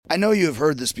I know you have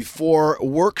heard this before.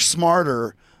 Work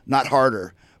smarter, not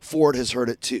harder. Ford has heard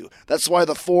it too. That's why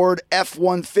the Ford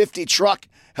F-150 truck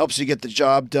helps you get the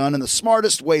job done in the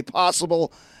smartest way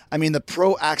possible. I mean, the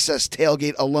Pro Access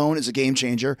tailgate alone is a game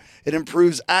changer. It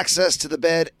improves access to the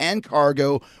bed and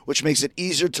cargo, which makes it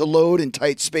easier to load in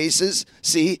tight spaces.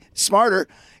 See, smarter.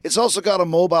 It's also got a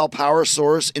mobile power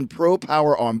source in Pro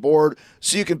Power on board,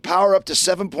 so you can power up to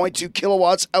 7.2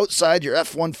 kilowatts outside your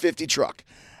F-150 truck.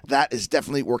 That is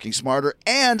definitely working smarter.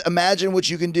 And imagine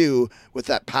what you can do with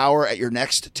that power at your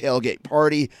next tailgate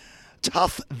party.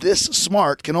 Tough this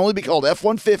smart can only be called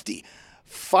F-150.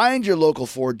 Find your local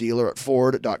Ford dealer at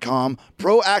Ford.com.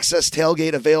 Pro Access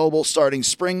tailgate available starting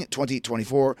spring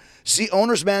 2024. See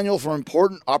owner's manual for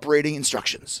important operating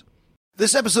instructions.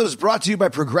 This episode is brought to you by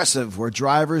Progressive, where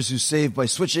drivers who save by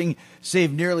switching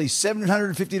save nearly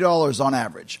 $750 on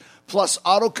average. Plus,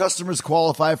 auto customers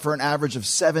qualify for an average of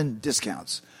 7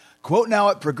 discounts. Quote now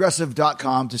at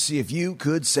Progressive.com to see if you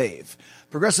could save.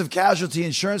 Progressive Casualty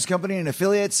Insurance Company and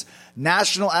Affiliates,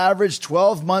 national average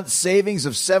 12-month savings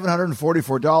of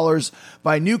 $744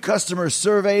 by new customers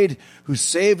surveyed who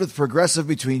saved with Progressive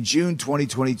between June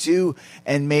 2022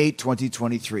 and May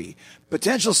 2023.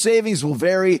 Potential savings will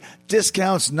vary.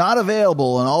 Discounts not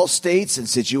available in all states and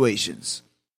situations.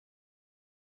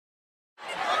 Go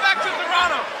back to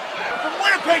Toronto. From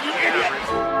Winnipeg, you idiot.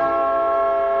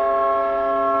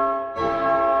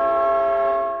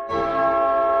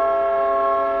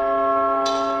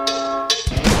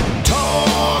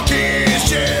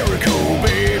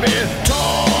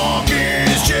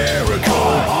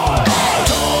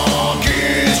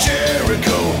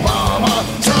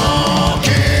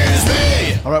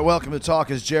 All right, welcome to Talk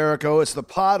is Jericho. It's the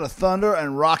pod of thunder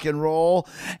and rock and roll,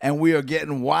 and we are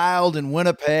getting wild in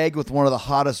Winnipeg with one of the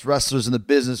hottest wrestlers in the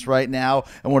business right now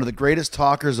and one of the greatest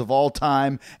talkers of all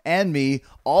time, and me,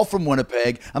 all from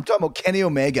Winnipeg. I'm talking about Kenny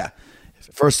Omega.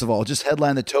 First of all, just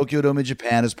headlined the Tokyo Dome in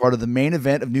Japan as part of the main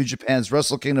event of New Japan's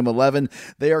Wrestle Kingdom 11.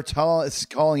 They are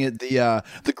calling it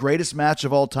the greatest match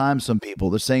of all time, some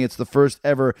people. They're saying it's the first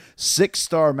ever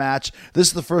 6-star match. This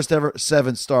is the first ever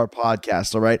 7-star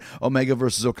podcast, all right? Omega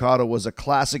versus Okada was a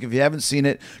classic. If you haven't seen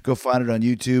it, go find it on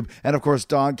YouTube. And, of course,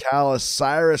 Don Callis,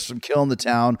 Cyrus from Killing the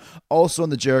Town, also on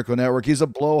the Jericho Network. He's a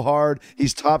blowhard.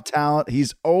 He's top talent.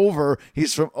 He's over.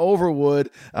 He's from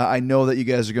Overwood. I know that you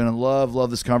guys are going to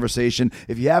love this conversation.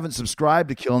 If you haven't subscribed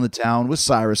to Killing the Town with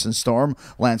Cyrus and Storm,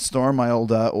 Lance Storm, my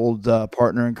old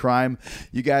partner in crime,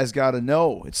 you guys got to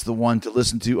know it's the one to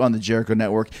listen to on the Jericho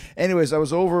Network. Anyways, I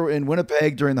was over in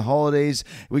Winnipeg during the holidays.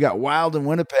 We got wild in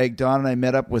Winnipeg. Don and I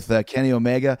met up with Kenny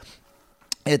Omega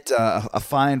at a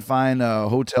fine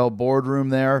hotel boardroom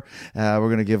there. We're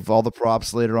going to give all the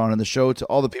props later on in the show to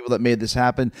all the people that made this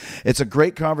happen. It's a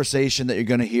great conversation that you're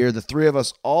going to hear. The three of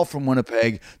us, all from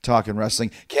Winnipeg, talking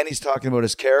wrestling. Kenny's talking about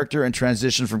his character and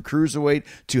transition from cruiserweight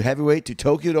to heavyweight to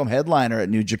Tokyo Dome headliner at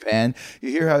New Japan.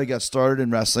 You hear how he got started in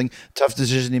wrestling. Tough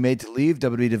decision he made to leave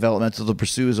WWE Developmental to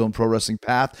pursue his own pro wrestling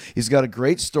path. He's got a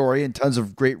great story and tons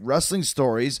of great wrestling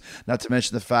stories, not to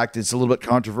mention the fact it's a little bit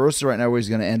controversial right now where he's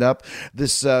going to end up.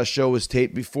 This show was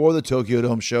taped before the Tokyo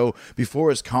Dome show,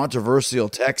 before his controversial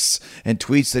texts and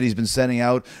tweets that he's been sending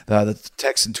out, the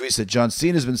texts and tweets that John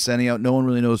Cena has been sending out. No one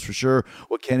really knows for sure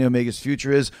what Kenny Omega's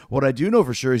future is. What I do know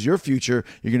for sure is your future.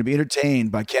 You're going to be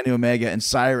entertained by Kenny Omega and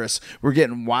Cyrus. We're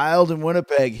getting wild in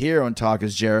Winnipeg here on Talk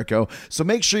is Jericho. So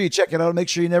make sure you check it out. Make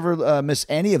sure you never miss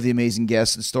any of the amazing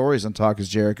guests and stories on Talk is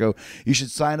Jericho. You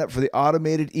should sign up for the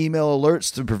automated email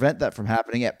alerts to prevent that from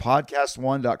happening at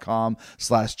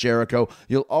podcast1.com/Jericho.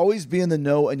 You'll always be in the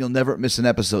know and you'll never miss an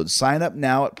episode. Sign up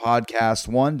now at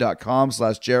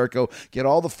podcast1.com/Jericho. Get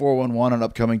all the 411 on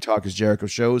upcoming Talk is Jericho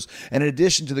shows. And in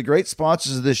addition to the great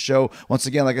sponsors of this show, once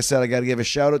again, like I said, I got to give a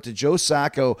shout out to Joe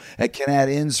Sacco at Canad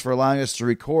Inns for allowing us to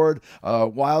record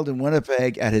wild in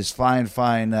Winnipeg at his fine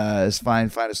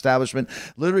establishment.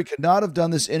 Literally could not have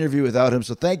done this interview without him.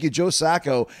 So thank you, Joe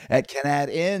Sacco at Canad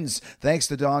Inns. Thanks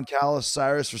to Don Callis,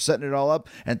 Cyrus for setting it all up.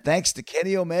 And thanks to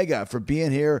Kenny Omega for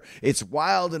being here. It's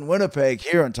wild in Winnipeg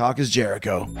here on Talk is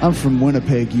Jericho. I'm from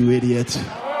Winnipeg, you idiot.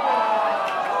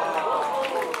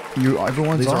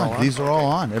 Everyone's on. These are all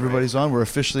on. Everybody's on. We're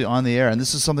officially on the air. And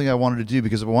this is something I wanted to do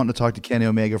because I've been wanting to talk to Kenny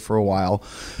Omega for a while,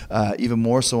 even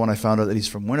more so when I found out that he's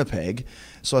from Winnipeg.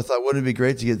 So I thought, wouldn't it be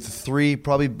great to get the three,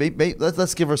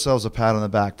 let's give ourselves a pat on the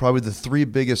back, probably the three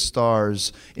biggest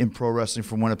stars in pro wrestling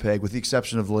from Winnipeg, with the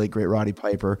exception of the late, great Roddy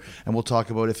Piper. And we'll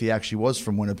talk about if he actually was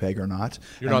from Winnipeg or not.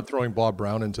 You're not throwing Bob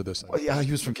Brown into this. Well, yeah,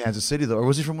 he was from Kansas City, though. Or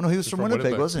was he from, no, he was from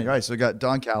Winnipeg, wasn't he? Right, so we got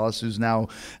Don Callis, who's now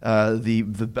the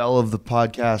belle of the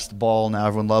podcast best ball now.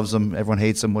 Everyone loves him. Everyone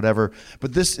hates him. Whatever.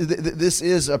 But this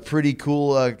is a pretty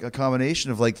cool a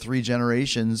combination of like 3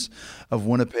 generations of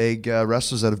Winnipeg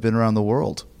wrestlers that have been around the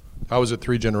world. I was at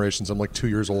 3 generations. I'm like 2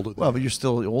 years older. Well, but you're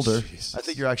still older. Jesus. I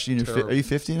think you're actually in your. Are you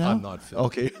 50 now? I'm not 50.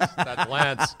 Okay. That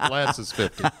Lance is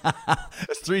 50.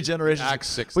 That's 3 generations. Act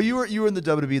 60. But you were in the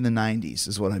WWE in the 90s,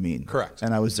 is what I mean. Correct.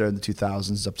 And I was there in the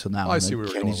 2000s up till now. I and see then where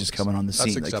we're Kenny's going just with coming this. on the That's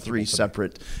scene, like acceptable 3 to me.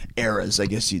 separate eras, I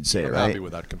guess you'd say, I'm right? happy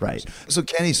with that comparison. Right. So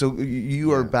Kenny,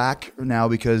 you are back now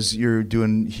because you're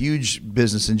doing huge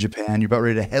business in Japan. You're about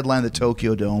ready to headline the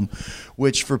Tokyo Dome,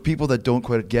 which for people that don't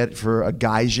quite get it, for a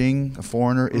gaijin, a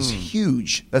foreigner, is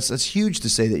huge. That's huge to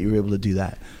say that you were able to do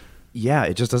that. Yeah,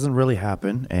 it just doesn't really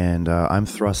happen, and I'm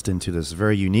thrust into this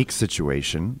very unique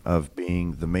situation of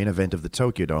being the main event of the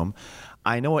Tokyo Dome.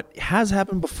 I know it has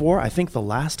happened before. I think the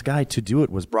last guy to do it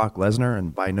was Brock Lesnar,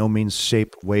 and by no means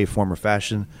shape, way, form, or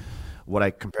fashion would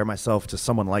I compare myself to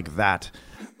someone like that.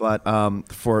 But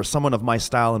for someone of my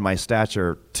style and my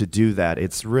stature to do that,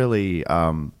 it's really,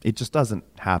 it just doesn't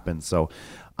happen. So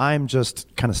I'm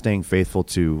just kind of staying faithful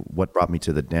to what brought me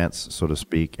to the dance, so to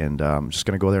speak, and I'm just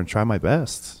going to go there and try my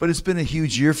best. But it's been a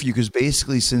huge year for you because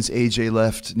basically since AJ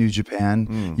left New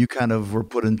Japan, you kind of were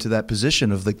put into that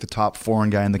position of like the top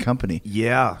foreign guy in the company.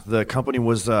 Yeah, the company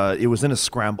was it was in a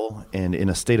scramble and in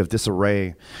a state of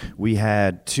disarray. We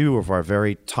had 2 of our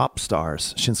very top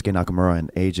stars, Shinsuke Nakamura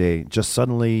and AJ, just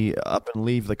suddenly up and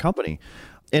leave the company.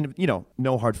 And,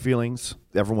 no hard feelings.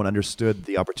 Everyone understood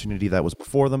the opportunity that was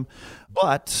before them.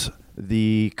 But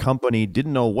the company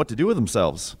didn't know what to do with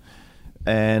themselves.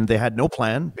 And they had no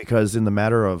plan because in the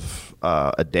matter of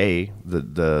a day,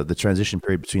 the transition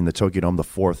period between the Tokyo Dome, the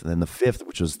 4th, and then the 5th,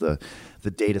 which was the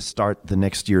day to start the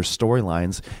next year's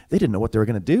storylines, they didn't know what they were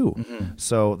going to do. Mm-hmm.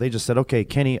 So they just said, okay,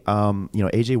 Kenny,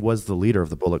 AJ was the leader of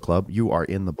the Bullet Club. You are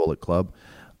in the Bullet Club.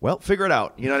 Well, figure it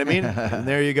out. You know what I mean? And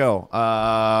there you go.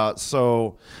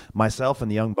 So myself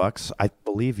and the Young Bucks, I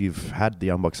believe you've had the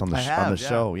Young Bucks on the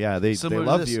show. Yeah, they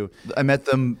love you. I met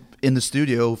them in the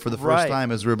studio for the first Right.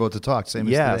 time as we were about to talk. Same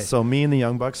as today. So me and the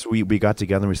Young Bucks, we got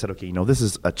together and we said, okay, this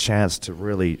is a chance to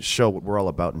really show what we're all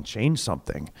about and change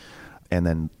something. And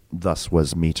then thus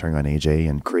was me turning on AJ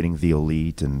and creating the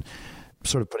Elite and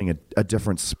sort of putting a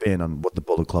different spin on what the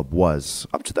Bullet Club was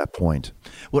up to that point.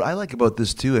 What I like about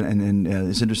this too, and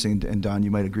it's interesting, and Don,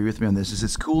 you might agree with me on this, is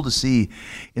it's cool to see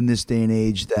in this day and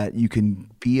age that you can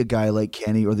be a guy like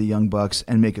Kenny or the Young Bucks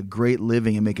and make a great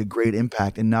living and make a great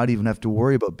impact and not even have to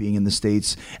worry about being in the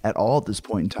States at all at this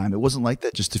point in time. It wasn't like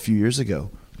that just a few years ago.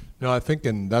 No, I think,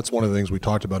 and that's one of the things we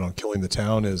talked about on Killing the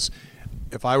Town is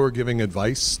if I were giving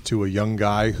advice to a young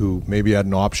guy who maybe had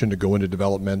an option to go into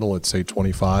developmental at, say,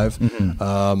 25,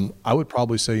 I would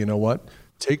probably say, you know what?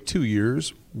 Take 2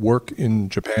 years, work in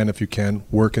Japan if you can,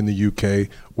 work in the UK,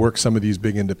 work some of these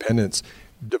big independents,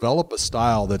 develop a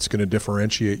style that's going to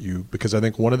differentiate you, because I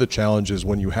think one of the challenges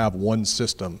when you have one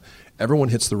system, everyone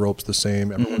hits the ropes the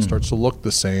same, everyone starts to look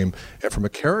the same, and from a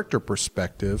character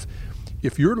perspective,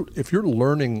 if you're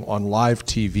learning on live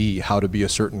TV how to be a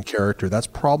certain character, that's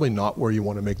probably not where you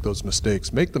want to make those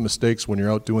mistakes. Make the mistakes when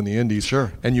you're out doing the indies,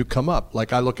 Sure. and you come up.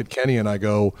 Like I look at Kenny and I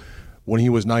go, when he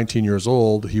was 19 years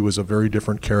old, he was a very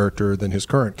different character than his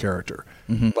current character.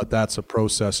 But that's a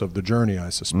process of the journey,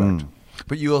 I suspect.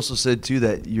 But you also said too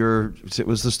that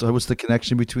what's the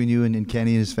connection between you and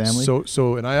Kenny and his family?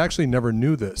 So, and I actually never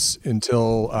knew this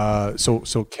until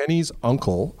so Kenny's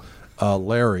uncle,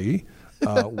 Larry.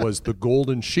 Was the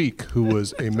Golden Sheik, who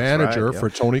was a manager for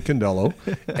Tony Condello,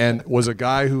 and was a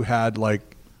guy who had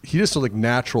he just had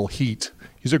natural heat.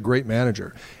 He's a great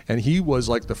manager, and he was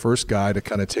like the first guy to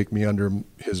kind of take me under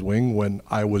his wing when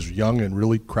I was young and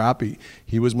really crappy.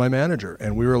 He was my manager,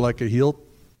 and we were like a heel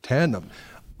tandem.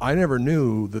 I never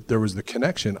knew that there was the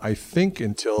connection, I think,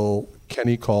 until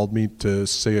Kenny called me to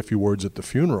say a few words at the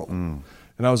funeral, and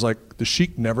I was like, the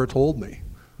Sheik never told me.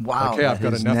 Wow. Okay, I've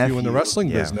got a nephew in the wrestling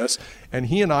Yeah. business, and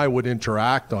he and I would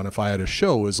interact on if I had a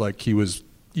show. It was like he was,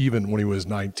 even when he was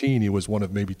 19, he was one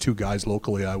of maybe 2 guys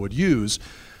locally I would use.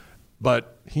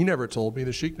 But he never told me,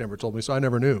 the Sheik never told me, so I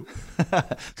never knew.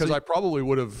 Because I probably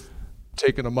would have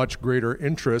taken a much greater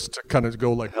interest to kind of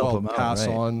go him out, pass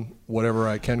right. on whatever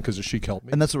I can because the Sheik helped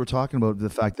me. And that's what we're talking about, the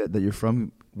fact that you're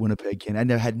from Winnipeg,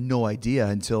 Canada. I had no idea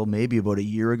until maybe about a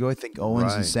year ago. I think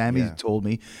Owens and Right, Sammy yeah. told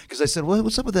me, because I said, well,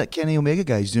 what's up with that Kenny Omega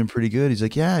guy? He's doing pretty good. He's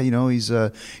like, yeah, he's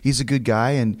a good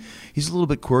guy, and he's a little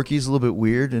bit quirky. He's a little bit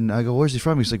weird. And I go, where's he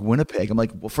from? He's like, Winnipeg. I'm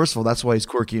like, well, first of all, that's why he's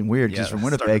quirky and weird. 'Cause he's Yeah, from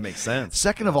that's starting Winnipeg. to make sense.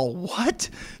 Second of all, what?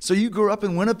 So you grew up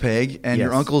in Winnipeg, and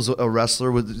your Yes. uncle's a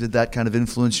wrestler. Did that kind of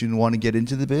influence you and want to get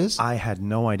into the biz? I had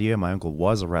no idea my uncle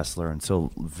was a wrestler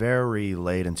until very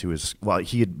late into his. Well,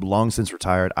 he had long since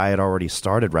retired. I had already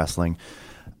started started wrestling.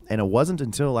 And it wasn't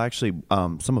until actually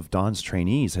some of Don's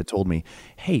trainees had told me,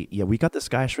 hey, yeah, we got this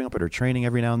guy showing up at our training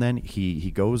every now and then.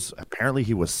 He goes, apparently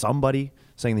he was somebody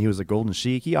saying that he was a Golden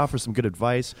Sheik. He offers some good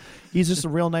advice. He's just a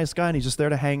real nice guy, and he's just there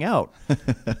to hang out.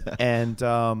 And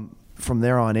from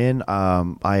there on in,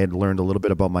 I had learned a little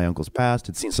bit about my uncle's past,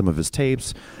 had seen some of his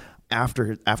tapes.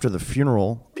 After the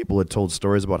funeral, people had told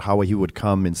stories about how he would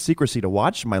come in secrecy to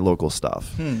watch my local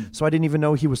stuff. So I didn't even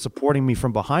know he was supporting me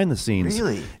from behind the scenes.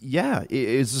 Really? Yeah.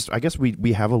 It's just, I guess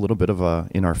we have a little bit of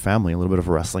in our family, a little bit of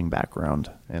a wrestling background.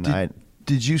 And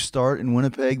Did you start in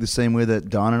Winnipeg the same way that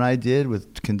Don and I did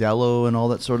with Candello and all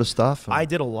that sort of stuff? I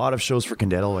did a lot of shows for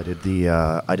Candello.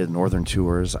 I did Northern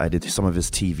tours. I did some of his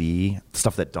TV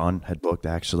stuff that Don had booked,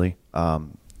 actually.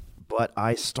 But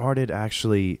I started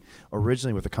actually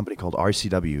originally with a company called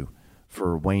RCW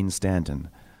for Wayne Stanton.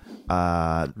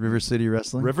 River City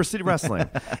Wrestling? River City Wrestling.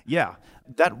 Yeah.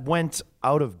 That went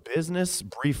out of business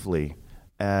briefly.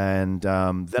 And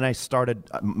then I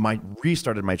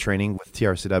restarted my training with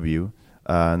TRCW,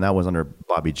 and that was under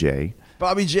Bobby J.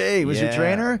 Bobby J was your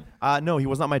trainer? No, he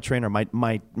was not my trainer.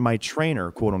 My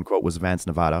trainer, quote unquote, was Vance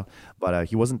Nevada, but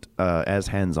he wasn't as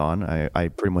hands-on. I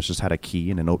pretty much just had a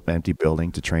key in an empty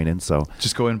building to train in. So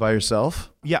just go in by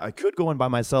yourself? Yeah, I could go in by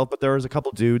myself, but there was a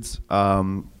couple dudes,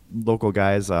 local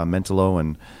guys, Mentolo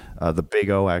and the Big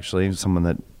O, actually, someone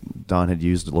that Don had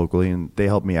used locally, and they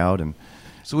helped me out. And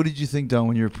so what did you think, Don,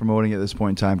 when you were promoting at this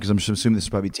point in time? Because I'm assuming this is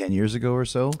probably 10 years ago or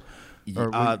so? Or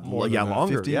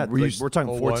longer. 15? Yeah, we're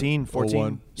talking 14.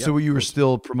 01. So you were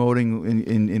still promoting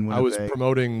in Winnipeg? I was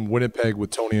promoting Winnipeg with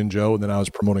Tony and Joe, and then I was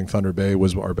promoting Thunder Bay,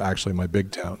 was actually my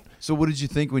big town. So what did you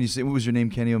think when you said, what was your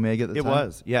name, Kenny Omega at the time? It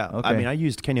was, yeah. Okay. I mean, I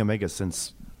used Kenny Omega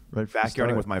since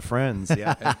backyarding with my friends.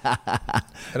 Yeah.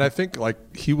 And I think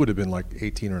he would have been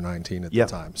 18 or 19 at the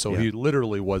time. So he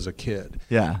literally was a kid.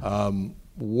 Yeah.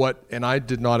 And I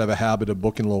did not have a habit of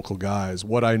booking local guys.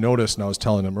 What I noticed, and I was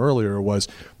telling him earlier, was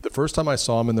the first time I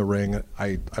saw him in the ring,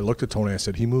 I looked at Tony, I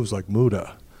said, he moves like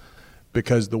Muda.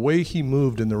 Because the way he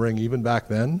moved in the ring, even back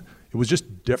then, it was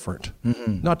just different.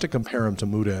 Mm-hmm. Not to compare him to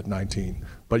Muda at 19,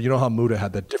 but you know how Muda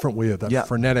had that different way of that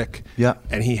frenetic. Yeah.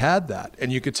 And he had that.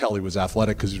 And you could tell he was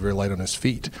athletic because he was very light on his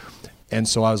feet. And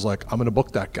so I was like, I'm going to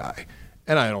book that guy.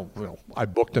 And I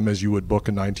booked him as you would book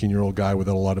a 19-year-old guy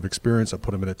without a lot of experience. I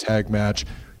put him in a tag match.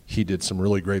 He did some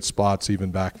really great spots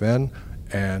even back then.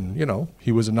 And,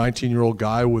 he was a 19-year-old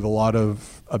guy with a lot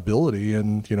of ability,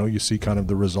 and, you see kind of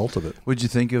the result of it. What did you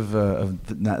think of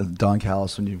Don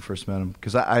Callis when you first met him?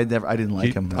 Because I didn't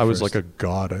like him. I was like a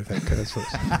god, I think.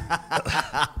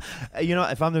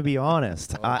 If I'm to be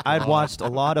honest, I'd watched a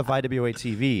lot of IWA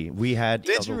TV. We had.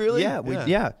 Did you really? Yeah,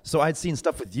 yeah. So I'd seen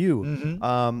stuff with you,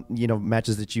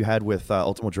 matches that you had with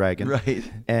Ultimo Dragon. Right.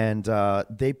 And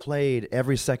they played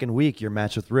every second week your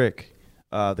match with Rick,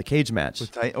 the cage match.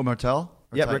 With Martel?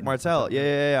 Yeah, Rick Martel.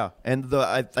 Yeah. And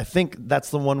I think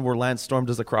that's the one where Lance Storm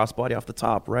does the crossbody off the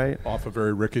top, right? Off a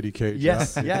very rickety cage.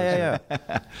 Yes. Yeah.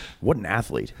 What an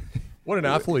athlete. What an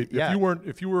athlete! Yeah.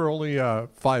 If you were only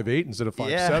 5'8" instead of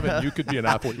 5'7", you could be an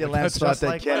athlete. Yeah, Lance thought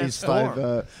that Kenny's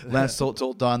Lance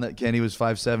told Don that Kenny was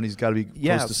 5'7". He's got to be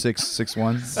close to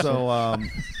 6'1". So.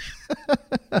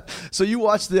 So you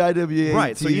watched the IWA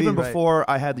right. TV, So even before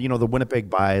I had the Winnipeg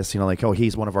bias,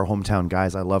 he's one of our hometown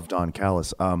guys. I love Don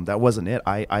Callis. That wasn't it.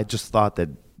 I just thought that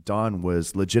Don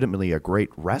was legitimately a great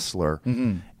wrestler,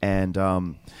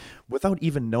 and without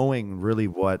even knowing really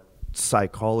what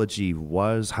psychology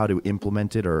was, how to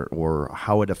implement it, or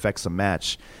how it affects a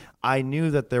match, I knew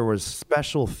that there was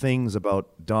special things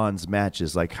about Don's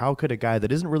matches. Like, how could a guy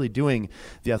that isn't really doing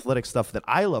the athletic stuff that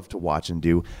I love to watch and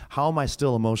do, how am I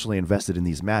still emotionally invested in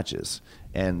these matches?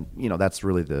 And, that's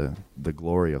really the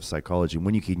glory of psychology,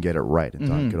 when you can get it right. And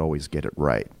Don could always get it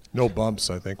right. No bumps,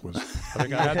 I think I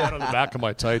had that on the back of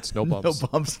my tights. No bumps. No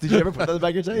bumps. Did you ever put that on the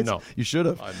back of your tights? No. You should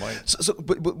have. I might.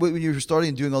 But when you were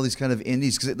starting doing all these kind of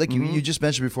indies, because you just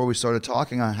mentioned before we started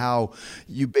talking on how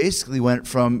you basically went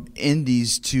from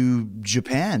indies to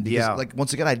Japan. Because,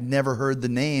 once again, I'd never heard the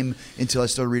name until I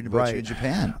started reading about you in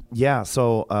Japan. Yeah.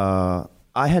 So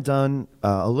I had done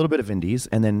a little bit of indies,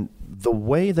 and then the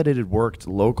way that it had worked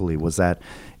locally was that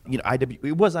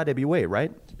it was IWA,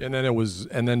 right? And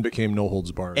then became No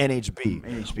Holds Barred.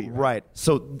 NHB, right.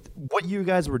 So what you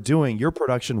guys were doing, your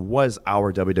production was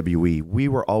our WWE. We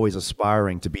were always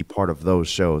aspiring to be part of those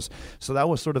shows. So that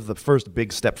was sort of the first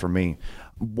big step for me.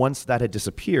 Once that had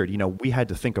disappeared, we had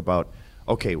to think about,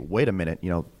 okay, wait a minute,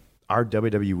 our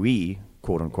WWE,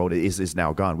 quote unquote, is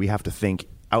now gone. We have to think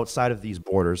outside of these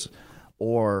borders,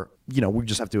 or we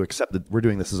just have to accept that we're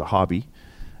doing this as a hobby.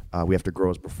 We have to grow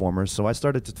as performers. So I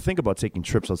started to think about taking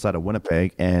trips outside of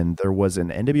Winnipeg, and there was an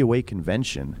NWA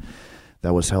convention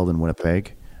that was held in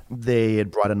Winnipeg. They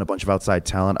had brought in a bunch of outside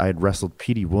talent. I had wrestled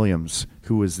Petey Williams,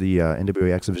 who was the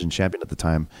NWA X Division champion at the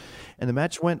time. And the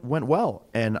match went well.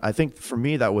 And I think for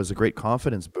me, that was a great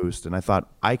confidence boost. And I thought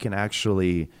I can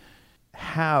actually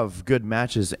have good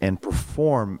matches and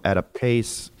perform at a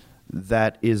pace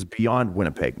that is beyond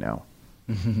Winnipeg now.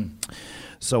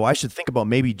 So I should think about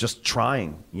maybe just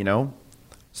trying,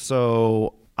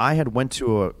 So I had went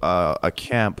to a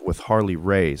camp with Harley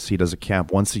Race. He does a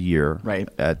camp once a year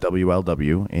at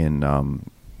WLW in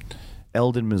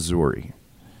Eldon, Missouri.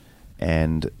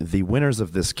 And the winners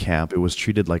of this camp, it was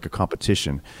treated like a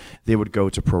competition. They would go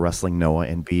to Pro Wrestling Noah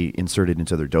and be inserted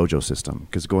into their dojo system,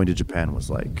 because going to Japan was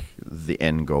like the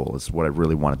end goal, is what I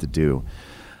really wanted to do.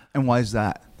 And why is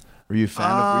that? Were you a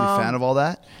fan of all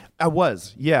that? I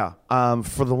was, yeah.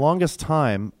 For the longest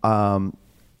time,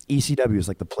 ECW is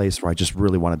like the place where I just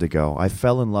really wanted to go. I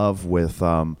fell in love with,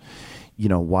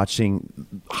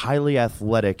 watching highly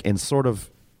athletic and sort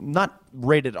of not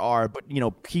rated R, but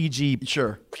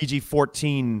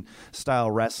PG-14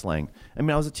 style wrestling. I mean,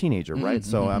 I was a teenager, right?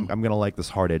 So I'm gonna like this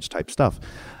hard edge type stuff.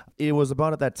 It was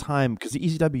about at that time because the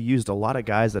ECW used a lot of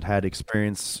guys that had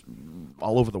experience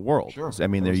all over the world. Sure, I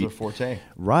mean, that was their forte.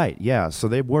 Right? Yeah. So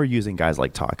they were using guys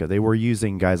like Taka. They were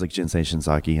using guys like Jinsei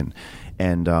Shinzaki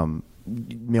and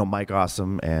Mike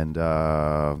Awesome and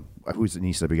who's an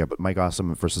ECW guy, but Mike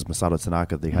Awesome versus Masato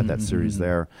Tanaka. They had that series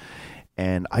there.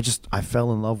 And I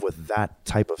fell in love with that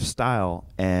type of style.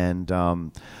 And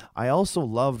I also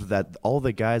loved that all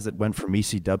the guys that went from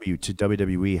ECW to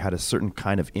WWE had a certain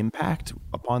kind of impact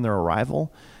upon their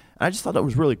arrival. And I just thought that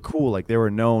was really cool. Like, they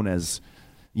were known as,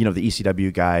 the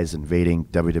ECW guys invading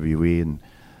WWE. And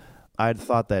I'd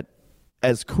thought that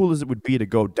as cool as it would be to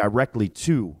go directly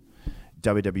to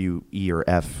WWE or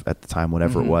F at the time,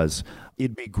 whatever it was,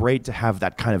 it'd be great to have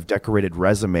that kind of decorated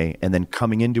resume and then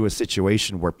coming into a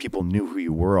situation where people knew who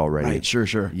you were already. Right,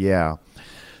 sure. Yeah.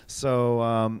 So,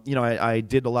 I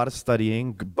did a lot of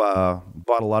studying, bought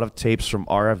a lot of tapes from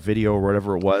RF Video or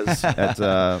whatever it was.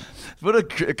 What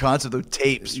a concept of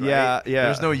tapes, right? Yeah.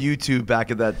 There's no YouTube back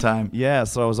at that time. Yeah,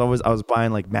 so I was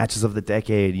buying like Matches of the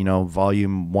Decade,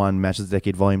 Volume 1, Matches of the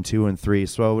Decade, Volume 2 and 3.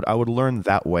 So I would learn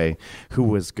that way who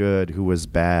was good, who was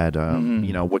bad,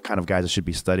 what kind of guys I should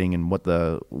be studying and what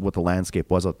the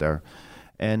landscape was out there.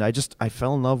 And I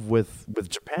fell in love with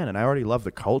Japan, and I already loved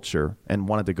the culture and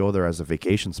wanted to go there as a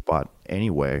vacation spot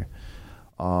anyway.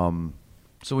 So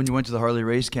when you went to the Harley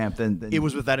Race camp, then it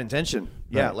was with that intention.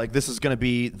 Yeah, Right. like this is going to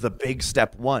be the big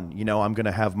step one. I'm going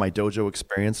to have my dojo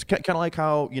experience, kind of like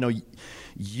how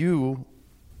you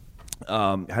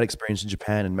had experience in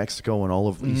Japan and Mexico and all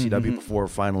of ECW before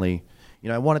finally.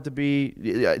 I wanted to be.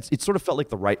 It sort of felt like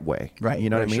the right way. Right.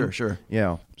 You know what I mean? Sure.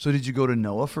 Yeah. So did you go to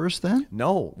Noah first then?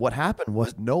 No. What happened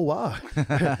was Noah.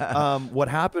 What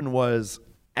happened was,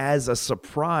 as a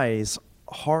surprise,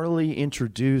 Harley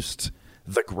introduced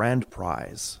the grand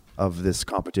prize of this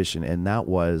competition, and that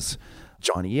was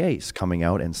Johnny Ace coming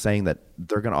out and saying that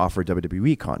they're going to offer a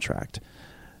WWE contract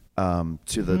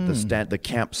to the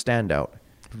camp standout.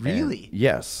 Really? And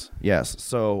yes.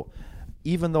 So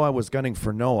even though I was gunning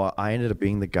for Noah, I ended up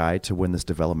being the guy to win this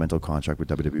developmental contract with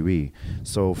WWE.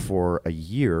 So for a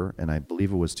year, and I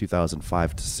believe it was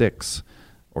 2005 to 6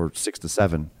 or 6 to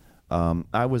 7,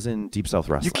 I was in Deep South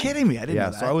Wrestling. You're kidding me. I didn't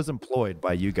know that. So I was employed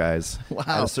by you guys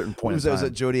at a certain point in time. Was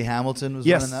it Jody Hamilton was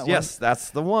Yes, running that one? yes, that's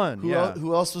the one.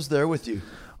 Who else was there with you?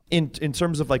 In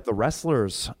terms of like the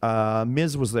wrestlers,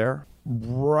 Miz was there.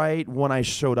 Right when I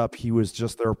showed up, he was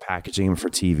just there packaging him for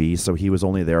TV, so he was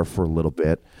only there for a little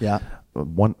bit. Yeah.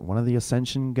 One of the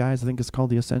Ascension guys, I think it's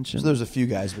called the Ascension. So there's a few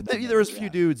guys, but there was a few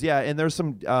dudes, yeah, and there's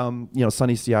some,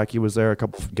 Sonny Siaki was there. A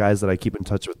couple of guys that I keep in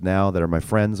touch with now that are my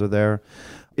friends are there.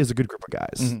 Is a good group of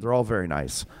guys. They're all very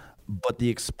nice, but the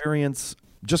experience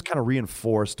just kind of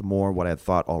reinforced more what I had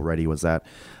thought already, was that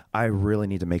I really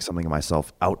need to make something of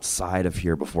myself outside of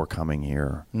here before coming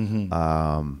here.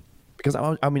 Because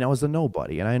I was a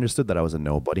nobody, and I understood that I was a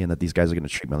nobody, and that these guys are going to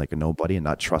treat me like a nobody and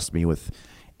not trust me with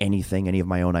any of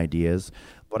my own ideas.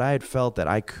 But I had felt that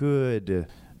I could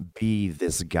be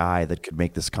this guy that could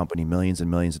make this company millions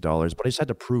and millions of dollars, but I just had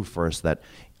to prove first that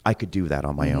I could do that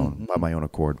on my own, by my own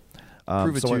accord.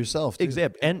 Prove it to yourself, too.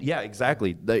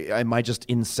 Exactly. Am I just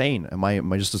insane? Am I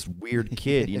just this weird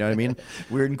kid? You know what I mean?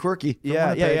 Weird and quirky.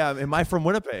 Yeah. Am I from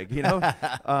Winnipeg?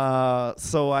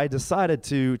 So I decided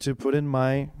to put in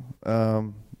my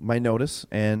my notice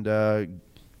and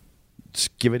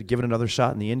just give it another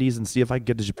shot in the Indies and see if I can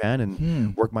get to Japan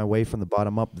and work my way from the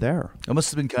bottom up there. It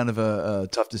must have been kind of a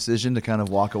tough decision to kind of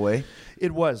walk away.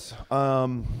 It was.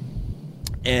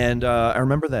 And I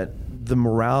remember that the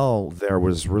morale there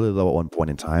was really low at one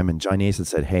point in time. And Johnny Ace had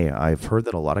said, hey, I've heard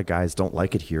that a lot of guys don't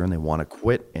like it here and they want to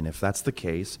quit. And if that's the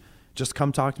case, just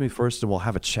come talk to me first and we'll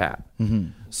have a chat.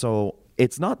 So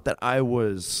it's not that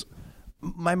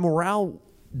my morale,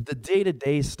 the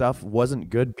day-to-day stuff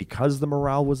wasn't good because the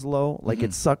morale was low. Like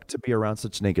it sucked to be around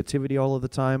such negativity all of the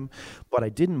time, but I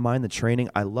didn't mind the training.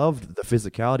 I loved the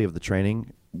physicality of the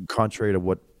training, contrary to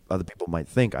what other people might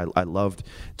think. I loved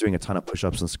doing a ton of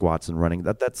push-ups and squats and running.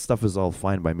 That stuff is all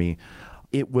fine by me.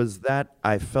 It was that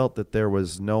I felt that there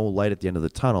was no light at the end of the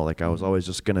tunnel. Like I was always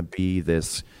just going to be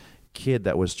this kid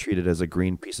that was treated as a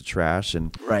green piece of trash,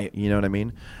 and you know what I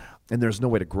mean? And there's no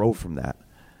way to grow from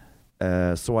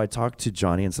that. So I talked to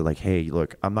Johnny and said, like, hey,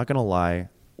 look, I'm not going to lie.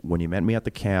 When you met me at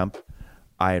the camp,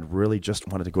 I had really just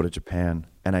wanted to go to Japan,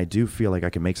 and I do feel like I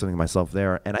can make something of myself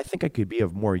there, and I think I could be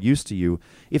of more use to you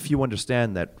if you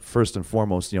understand that first and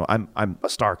foremost, I'm a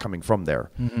star coming from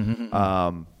there.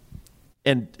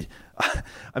 And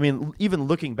I mean, even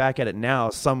looking back at it now,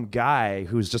 some guy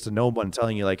who's just a no one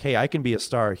telling you like, hey, I can be a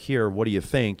star here. What do you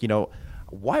think?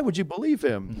 Why would you believe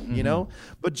him?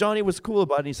 But Johnny was cool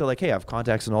about it. And he said like, hey, I have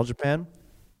contacts in All Japan.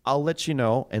 I'll let you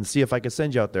know and see if I can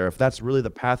send you out there. If that's really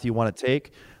the path you want to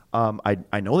take,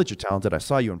 I know that you're talented. I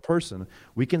saw you in person.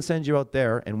 We can send you out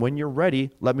there. And when you're ready,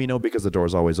 let me know because the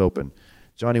door's always open.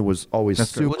 Johnny was always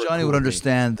super Well, Johnny cool would with me.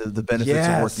 understand the benefits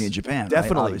of working in Japan.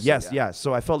 Definitely. Right? Yes.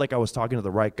 So I felt like I was talking to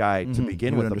the right guy to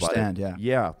begin He would with. understand, about it.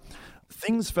 Yeah.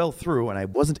 Things fell through and I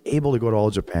wasn't able to go to All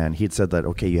Japan. He'd said that,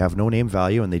 okay, you have no name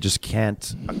value and they just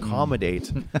can't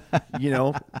accommodate,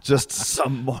 just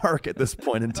some mark at this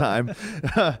point in time.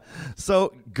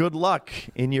 So good luck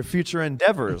in your future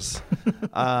endeavors.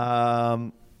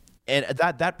 And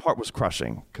that part was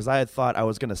crushing because I had thought I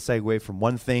was going to segue from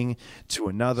one thing to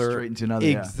another. Straight into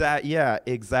another, yeah,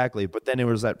 exactly. But then it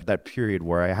was that period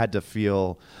where I had to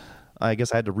feel, I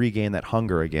guess I had to regain that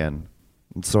hunger again.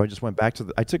 And so I just went back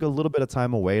I took a little bit of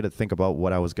time away to think about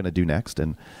what I was going to do next.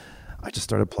 And I just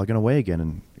started plugging away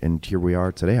again. And here we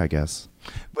are today, I guess.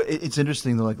 But it's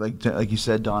interesting though, like you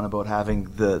said, Don, about having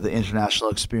the international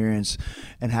experience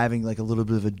and having like a little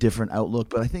bit of a different outlook.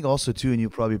 But I think also too, and you'll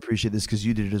probably appreciate this because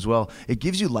you did it as well, it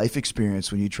gives you life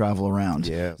experience when you travel around.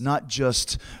 Yes. Not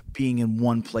just being in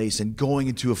one place and going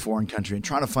into a foreign country and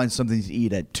trying to find something to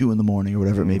eat at 2 a.m. or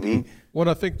whatever it may be. Well,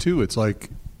 I think too, it's like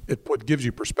it gives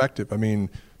you perspective. I mean,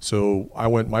 so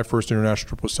my first international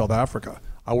trip was South Africa.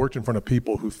 I worked in front of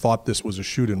people who thought this was a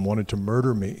shoot and wanted to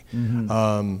murder me.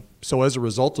 So as a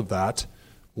result of that,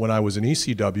 when I was in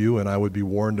ECW and I would be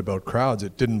warned about crowds,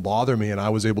 it didn't bother me and I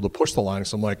was able to push the line.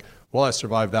 So I'm like, well, I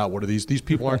survived that. What are these? These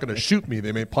people aren't going to shoot me.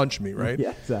 They may punch me, right? Yeah,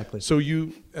 exactly. So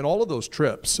and all of those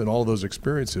trips and all of those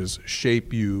experiences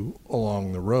shape you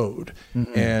along the road.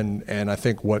 And I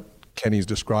think what Kenny's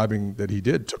describing that he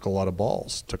did took a lot of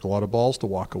balls to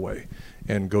walk away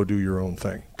and go do your own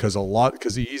thing. Because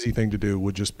the easy thing to do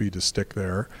would just be to stick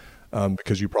there.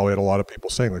 Because you probably had a lot of people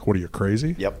saying, like, what are you,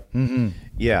 crazy? Yep.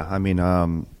 Yeah, I mean,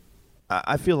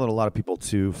 I feel that a lot of people,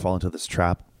 too, fall into this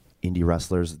trap, indie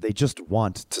wrestlers. They just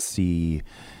want to see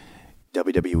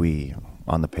WWE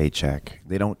on the paycheck.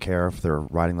 They don't care if they're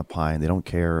riding the pine. They don't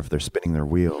care if they're spinning their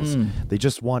wheels. They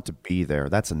just want to be there.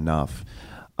 That's enough.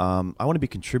 I want to be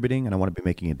contributing, and I want to be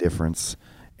making a difference.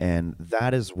 And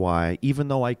that is why, even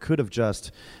though I could have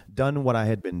just done what I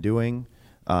had been doing,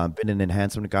 been an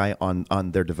enhancement guy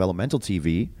on their developmental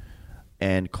TV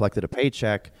and collected a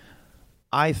paycheck,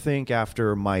 I think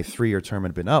after my 3-year term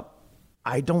had been up,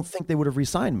 I don't think they would have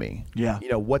re-signed me. Yeah.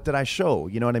 What did I show?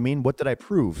 You know what I mean? What did I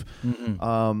prove?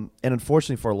 And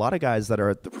unfortunately for a lot of guys that are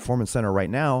at the Performance Center right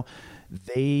now,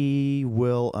 they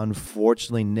will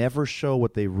unfortunately never show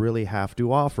what they really have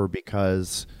to offer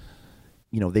because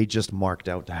they just marked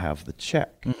out to have the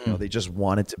check. They just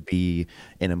wanted to be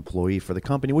an employee for the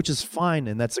company, which is fine,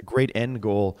 and that's a great end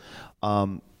goal.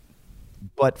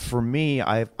 But for me,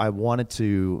 I wanted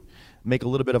to make a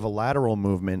little bit of a lateral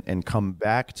movement and come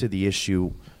back to the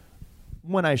issue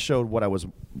when I showed what I was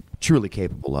truly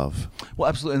capable of. Well,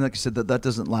 absolutely. And like I said, that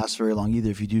doesn't last very long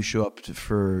either. If you do show up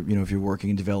for, if you're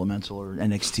working in developmental or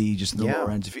NXT, just in the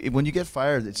lower ends, when you get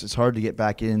fired, it's hard to get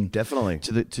back in. Definitely.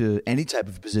 To any type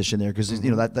of position there. Because,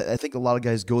 that I think a lot of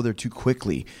guys go there too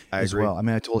quickly as well. I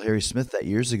mean, I told Harry Smith that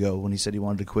years ago when he said he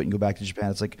wanted to quit and go back to Japan.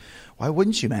 It's like, why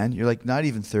wouldn't you, man? You're like not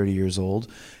even 30 years old.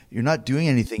 you're not doing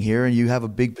anything here and you have a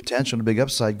big potential and a big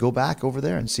upside, go back over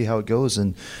there and see how it goes.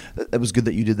 And it was good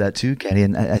that you did that too, Kenny.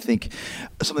 And I think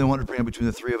something I wanted to bring up between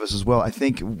the three of us as well, I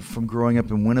think from growing up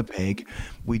in Winnipeg,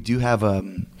 we do have a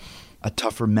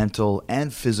tougher mental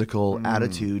and physical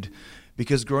attitude.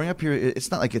 Because growing up here,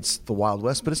 it's not like it's the Wild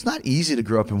West, but it's not easy to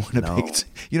grow up in Winnipeg. No.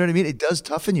 You know what I mean? It does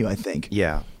toughen you, I think.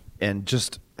 Yeah. And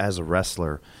just as a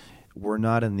wrestler, we're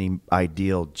not in the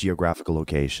ideal geographical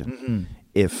location.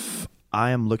 If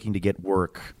I am looking to get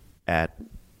work at,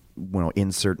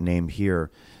 insert name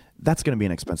here, that's going to be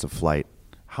an expensive flight.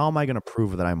 How am I going to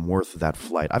prove that I'm worth that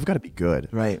flight? I've got to be good.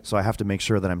 Right. So I have to make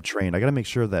sure that I'm trained. I got to make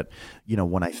sure that,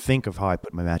 when I think of how I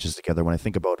put my matches together, when I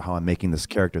think about how I'm making this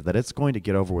character, that it's going to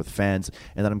get over with fans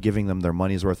and that I'm giving them their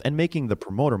money's worth and making the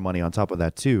promoter money on top of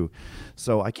that too.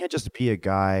 So I can't just be a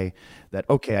guy that,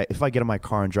 okay, if I get in my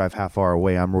car and drive half hour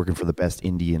away, I'm working for the best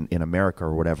indie in America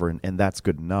or whatever, and that's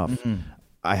good enough.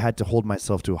 I had to hold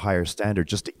myself to a higher standard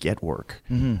just to get work.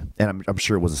 And I'm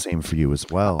sure it was the same for you as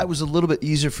well. It was a little bit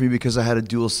easier for you because I had a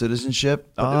dual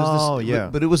citizenship. But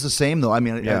But it was the same, though. I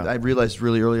mean, I realized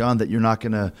really early on that you're not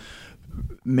going to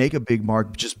make a big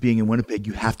mark just being in Winnipeg.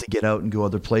 You have to get out and go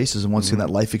other places. And once again, that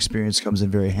life experience comes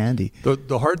in very handy.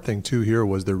 The hard thing, too, here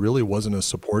was there really wasn't a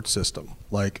support system.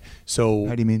 How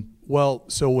do you mean? Well,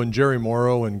 so when Jerry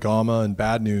Morrow and Gama and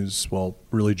Bad News,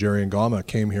 really Jerry and Gama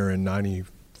came here in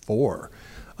 94,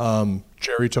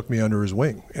 Jerry took me under his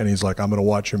wing, and he's like, I'm going to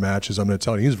watch your matches. I'm going to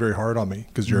tell you. He was very hard on me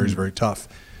because Jerry's very tough.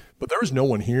 But there was no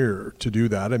one here to do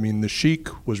that. I mean, the Sheik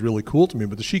was really cool to me,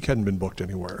 but the Sheik hadn't been booked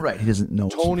anywhere. Right. He doesn't know.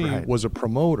 Tony was a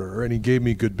promoter, and he gave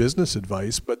me good business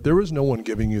advice, but there was no one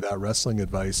giving you that wrestling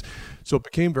advice. So it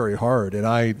became very hard. And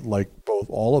I, like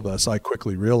all of us, I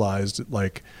quickly realized,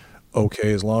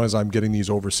 okay, as long as I'm getting these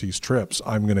overseas trips,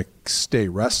 I'm going to stay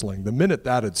wrestling. The minute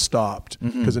that had stopped,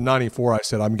 because in 94 I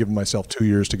said, I'm giving myself 2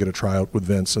 years to get a tryout with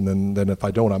Vince, and then if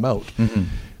I don't, I'm out.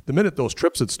 The minute those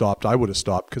trips had stopped, I would have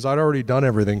stopped because I'd already done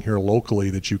everything here locally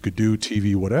that you could do,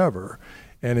 TV, whatever.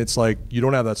 And it's like you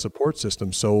don't have that support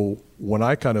system. So when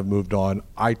I kind of moved on,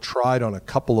 I tried on a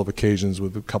couple of occasions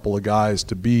with a couple of guys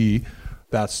to be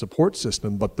that support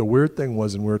system. But the weird thing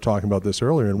was, and we were talking about this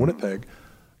earlier in Winnipeg,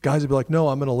 guys would be like, no,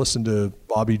 I'm going to listen to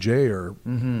Bobby J or,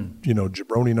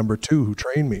 Jabroni number 2 who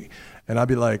trained me. And I'd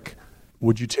be like,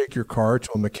 would you take your car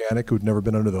to a mechanic who'd never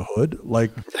been under the hood?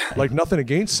 Like nothing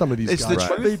against some of these It's guys. the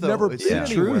truth, They've though. never It's been the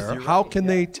anywhere. truth. How can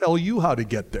they tell you how to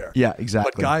get there? Yeah,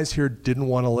 exactly. But guys here didn't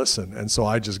want to listen. And so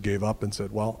I just gave up and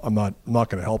said, well, I'm not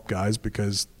going to help guys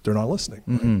because they're not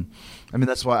listening. I mean,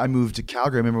 that's why I moved to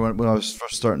Calgary. I remember when I was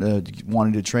first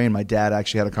wanting to train, my dad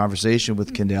actually had a conversation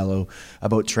with Candello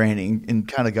about training and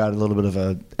kind of got a little bit of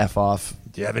a F off.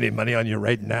 Do you have any money on you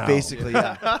right now? Basically,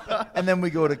 yeah. And then we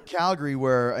go to Calgary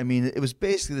where, I mean, it was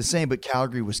basically the same, but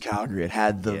Calgary was Calgary. It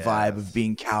had the vibe of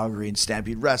being Calgary and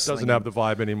Stampede Wrestling. It doesn't have the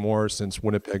vibe anymore since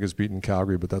Winnipeg has beaten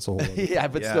Calgary, but that's a whole other Yeah,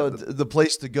 but still, the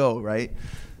place to go, right?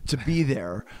 To be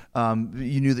there,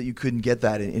 you knew that you couldn't get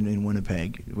that in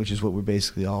Winnipeg, which is what we're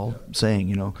basically all saying,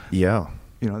 Yeah.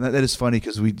 That is funny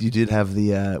because you did have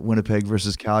the Winnipeg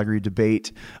versus Calgary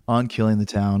debate on Killing the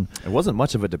Town. It wasn't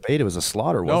much of a debate. It was a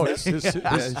slaughter, No, wasn't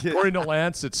it? according to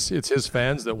Lance, it's his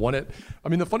fans that won it. I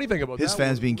mean, the funny thing about His that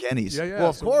fans was- being Kenny's. Yeah, yeah. Well,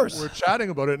 of So course. We're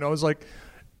chatting about it, and I was like,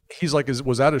 he's like,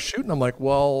 was that a shoot? And I'm like,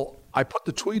 well, I put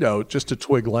the tweet out just to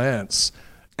twig Lance.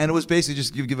 And it was basically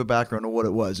just give a background on what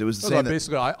it was. It was the same.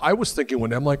 Basically, I was thinking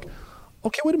one day, I'm like,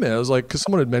 okay, wait a minute. I was like, because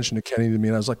someone had mentioned to Kenny to me,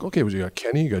 and I was like, okay, you got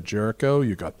Kenny, you got Jericho,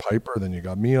 you got Piper, then you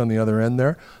got me on the other end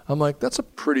there. I'm like, that's a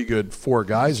pretty good 4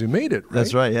 guys who made it, right?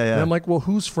 That's right, yeah. And I'm like, well,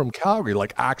 who's from Calgary?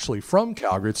 Like, actually from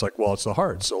Calgary? It's like, well, it's the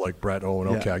Heart. So, like, Brett Owen,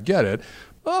 okay, I get it.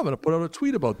 Oh, I'm going to put out a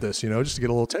tweet about this, just to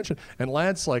get a little attention. And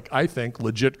Lance, I think,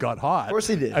 legit got hot. Of course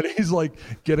he did. And he's,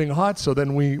 getting hot. So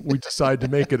then we decided to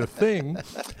make it a thing.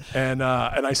 And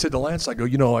I said to Lance, I go,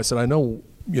 I know,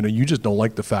 you just don't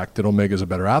like the fact that Omega's a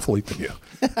better athlete than you.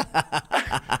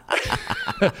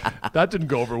 That didn't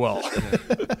go over well.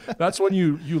 That's when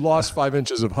you lost 5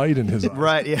 inches of height in his eyes.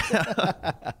 Right,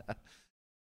 yeah.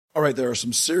 All right, there are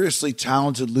some seriously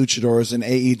talented luchadors in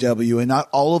AEW, and not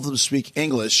all of them speak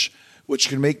English, which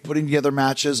can make putting together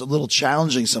matches a little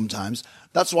challenging sometimes.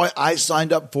 That's why I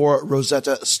signed up for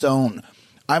Rosetta Stone.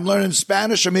 I'm learning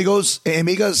Spanish, amigos,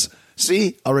 amigas.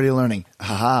 See, already learning.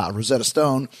 Haha, Rosetta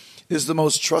Stone is the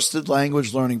most trusted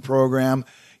language learning program.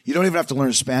 You don't even have to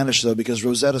learn Spanish, though, because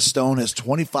Rosetta Stone has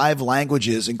 25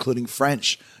 languages, including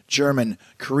French, German,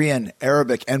 Korean,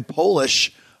 Arabic, and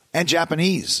Polish, and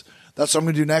Japanese. That's what I'm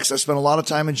going to do next. I spent a lot of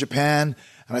time in Japan,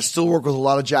 and I still work with a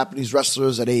lot of Japanese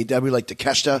wrestlers at AEW like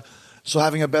Takeshita. So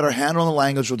having a better handle on the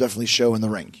language will definitely show in the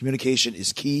ring. Communication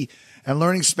is key, And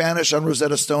learning Spanish on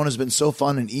Rosetta Stone has been so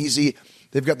fun and easy.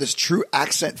 They've got this true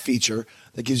accent feature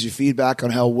that gives you feedback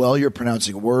on how well you're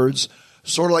pronouncing words,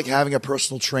 sort of like having a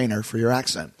personal trainer for your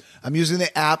accent. I'm using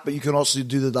the app, but you can also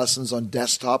do the lessons on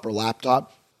desktop or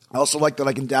laptop. I also like that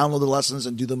I can download the lessons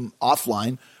and do them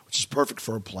offline, which is perfect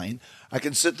for a plane. I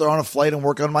can sit there on a flight and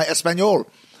work on my Espanol.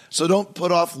 So don't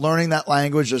put off learning that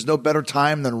language. There's no better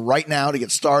time than right now to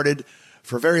get started.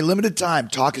 For a very limited time,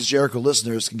 Talk is Jericho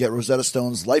listeners can get Rosetta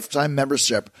Stone's lifetime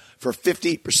membership for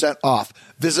 50% off.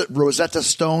 Visit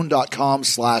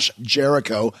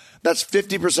rosettastone.com/Jericho. That's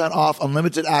 50% off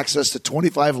unlimited access to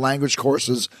 25 language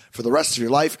courses for the rest of your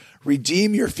life.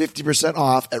 Redeem your 50%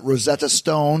 off at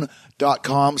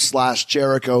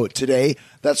rosettastone.com/Jericho today.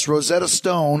 That's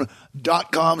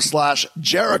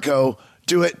rosettastone.com/Jericho.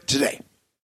 Do it today.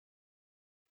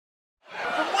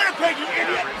 From Winnipeg, you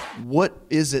idiot! What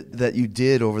is it that you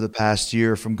did over the past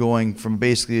year from going from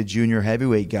basically a junior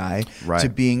heavyweight guy Right. to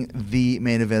being the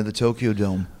main event of the Tokyo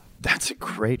Dome? That's a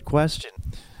great question.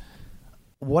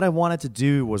 What I wanted to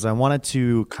do was I wanted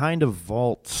to kind of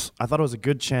vault. I thought it was a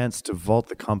good chance to vault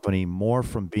the company more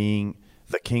from being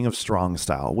the king of strong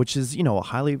style, which is, a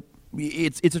highly,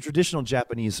 it's a traditional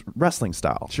Japanese wrestling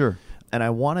style. Sure. And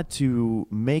I wanted to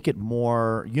make it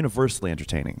more universally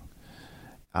entertaining.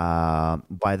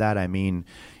 By that I mean,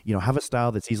 have a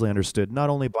style that's easily understood not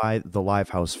only by the live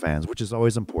house fans, which is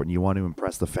always important. You want to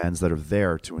impress the fans that are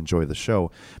there to enjoy the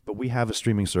show, but we have a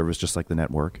streaming service just like the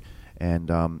network, and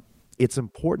it's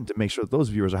important to make sure that those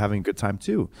viewers are having a good time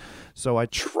too. So I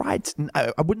tried to,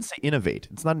 I wouldn't say innovate.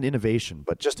 It's not an innovation,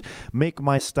 but just make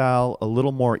my style a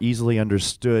little more easily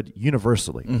understood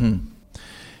universally. Mm-hmm.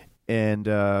 And,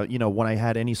 when I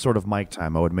had any sort of mic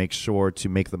time, I would make sure to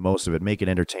make the most of it, make it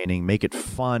entertaining, make it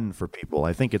fun for people.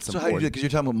 I think it's So how do you do it? important. Because you're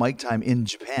talking about mic time in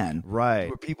Japan. Right.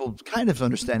 Where people kind of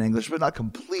understand English, but not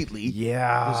completely.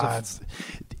 Yeah.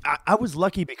 I was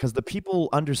lucky because the people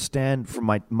understand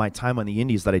from my time on the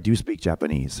Indies that I do speak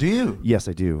Japanese. Do you? Yes,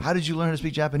 I do. How did you learn to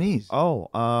speak Japanese?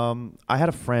 I had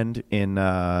a friend in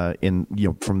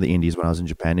from the Indies when I was in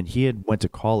Japan, and he had went to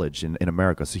college in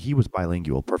America, so he was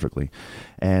bilingual perfectly,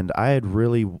 and I had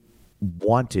really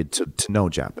wanted to know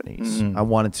Japanese. I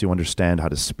wanted to understand how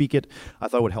to speak it. I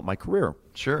thought it would help my career.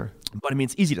 Sure. But I mean,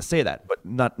 it's easy to say that, but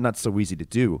not so easy to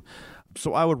do.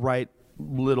 So I would write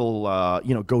little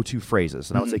go-to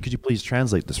phrases, and I would say, could you please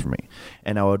translate this for me?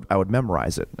 And I would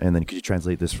memorize it, and then could you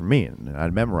translate this for me? And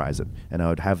I'd memorize it, and I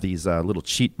would have these little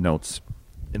cheat notes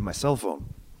in my cell phone.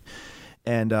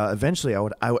 And eventually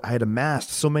I had amassed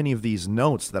so many of these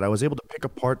notes that I was able to pick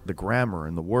apart the grammar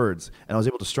and the words, and I was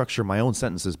able to structure my own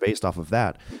sentences based off of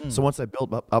that. So once I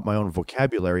built up my own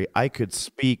vocabulary, I could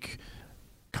speak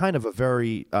kind of a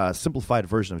very simplified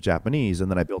version of Japanese,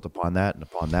 and then I built upon that and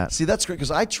upon that. See, that's great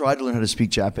because I tried to learn how to speak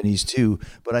Japanese too,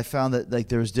 but I found that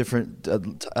there's different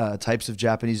types of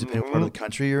Japanese depending on part of the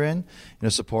country you're in.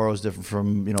 Sapporo is different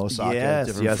from Osaka,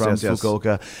 different from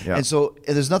Fukuoka, Yeah. and so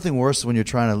there's nothing worse when you're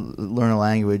trying to learn a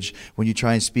language when you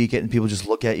try and speak it and people just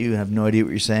look at you and have no idea what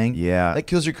you're saying. Yeah. that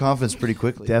kills your confidence pretty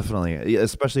quickly. Definitely,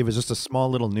 especially if it's just a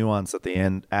small little nuance at the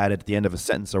end, added at the end of a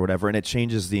sentence or whatever, and it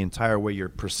changes the entire way you're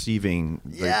perceiving.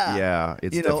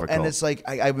 It's difficult. And it's like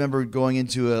I remember going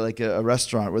into a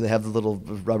restaurant where they have the little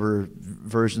rubber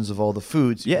versions of all the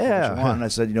foods. You can pick what you want. And I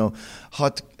said,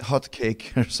 hot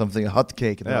cake or something, a hot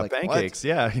cake. And they're like, pancakes. What?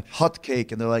 Yeah, hot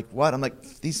cake. And they're like, what? I'm like,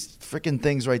 these freaking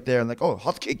things right there. I'm like, oh,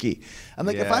 hot cakey. I'm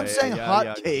like, if I'm saying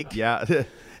hot cake. Yeah.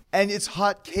 And it's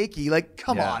hot cakey. Like,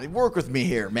 come on, work with me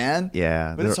here, man.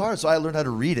 Yeah. But it's hard. So I learned how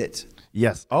to read it.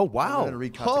 Yes. Oh, I wow. learned how to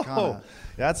read katakana.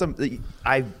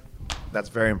 That's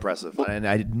very impressive. And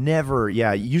I never,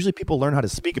 usually people learn how to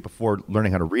speak it before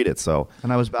learning how to read it. So,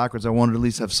 And I was backwards. I wanted to at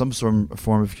least have some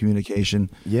form of communication.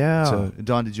 Yeah. So,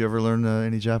 Don, did you ever learn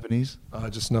any Japanese?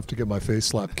 Just enough to get my face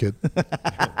slapped, kid.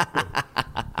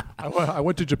 I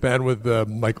went to Japan with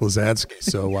Mike Lazansky,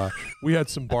 so we had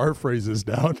some bar phrases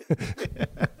down.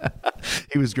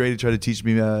 He was great. He tried to teach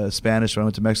me Spanish when I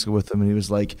went to Mexico with him, and he was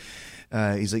like,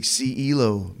 "Si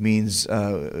hilo means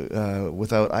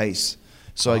without ice."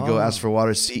 So I'd go ask for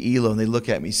water, si hilo, and they look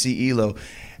at me, si hilo.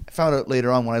 I found out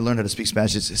later on when I learned how to speak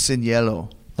Spanish, it's sin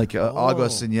hielo, like agua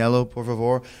sin hielo, por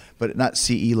favor, but not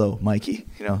si hilo, Mikey.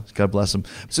 God bless him.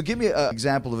 So give me an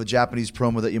example of a Japanese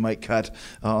promo that you might cut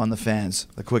on the fans,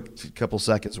 a quick couple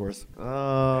seconds worth.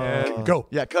 Go.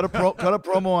 Yeah, cut a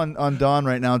promo on Don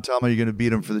right now and tell him how you're going to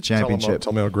beat him for the championship.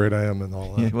 Tell me how great I am and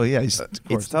all that. Yeah, well, yeah, of course.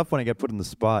 it's tough when I get put in the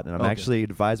spot, and I'm actually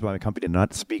advised by my company to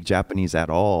not speak Japanese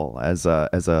at all as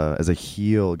a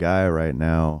heel guy right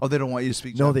now. Oh, they don't want you to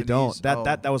speak No, Japanese? they don't.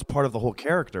 Oh. That was part of the whole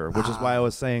character, which is why I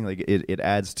was saying it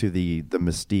adds to the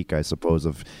mystique, I suppose,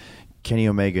 of Kenny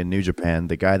Omega in New Japan,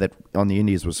 the guy that on the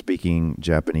Indies was speaking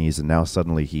Japanese, and now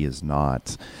suddenly he is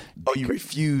not. Oh, you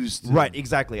refused. Right,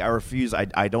 exactly. I refuse.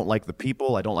 I don't like the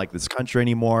people. I don't like this country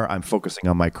anymore. I'm focusing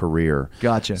on my career.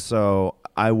 Gotcha. So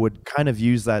I would kind of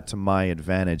use that to my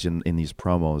advantage in these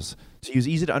promos, to use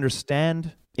easy to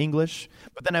understand English,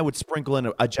 but then I would sprinkle in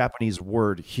a Japanese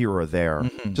word here or there,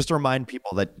 just to remind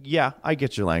people that, yeah, I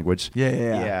get your language.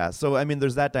 Yeah. So I mean,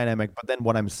 there's that dynamic, but then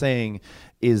what I'm saying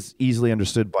is easily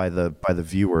understood by the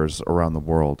viewers around the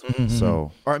world.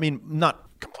 So, or I mean, not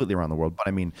completely around the world, but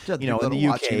I mean, Yeah, you know, in people the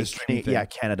watching UK, the streaming thing.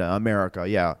 Canada,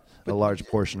 America, a large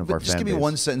portion of our Just fan give me base.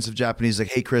 one sentence of Japanese,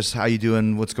 like, "Hey, Chris, how you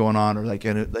doing? What's going on?" Or like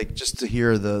just to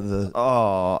hear the.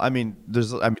 Oh, I mean,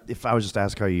 if I was just to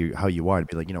ask how you are, I'd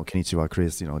be like, konnichiwa,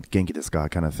 Chris, genki desu ka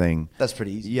kind of thing. That's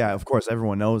pretty easy. Yeah, of course,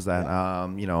 everyone knows that.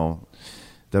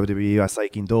 WWE wa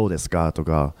saikin dou desu ka to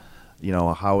ka.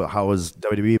 How has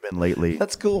WWE been lately?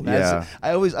 That's cool, man. Yeah.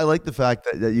 I like the fact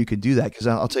that you can do that, because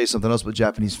I'll tell you something else about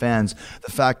Japanese fans.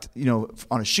 The fact,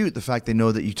 on a shoot, the fact they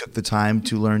know that you took the time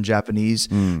to learn Japanese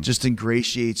just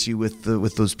ingratiates you with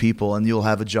those people, and you'll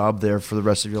have a job there for the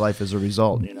rest of your life as a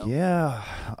result. Yeah.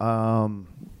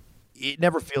 It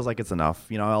never feels like it's enough.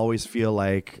 I always feel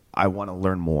like I want to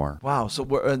learn more. Wow. So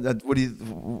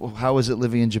how is it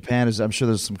living in Japan? I'm sure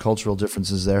there's some cultural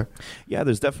differences there. Yeah,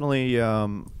 there's definitely.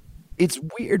 It's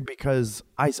weird because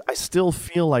I still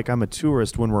feel like I'm a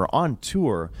tourist when we're on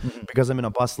tour, because I'm in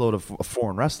a busload of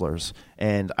foreign wrestlers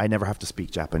and I never have to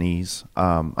speak Japanese.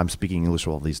 I'm speaking English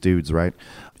with all these dudes, right?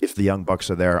 If the Young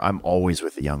Bucks are there, I'm always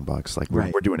with the Young Bucks. Like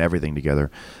we're doing everything together.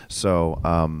 So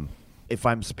if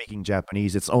I'm speaking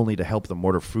Japanese, it's only to help them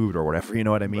order food or whatever. You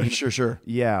know what I mean? Sure.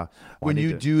 Yeah. When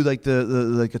you do like the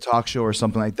like a talk show or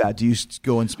something like that, do you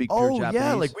go and speak pure Japanese?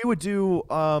 Yeah, like we would do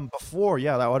before.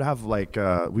 Yeah, I would have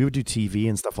we would do TV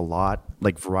and stuff a lot,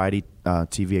 like variety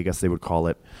TV, I guess they would call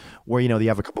it, where they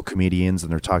have a couple comedians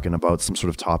and they're talking about some sort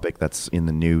of topic that's in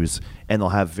the news, and they'll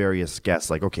have various guests,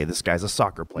 like, okay, this guy's a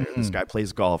soccer player, this guy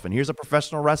plays golf, and here's a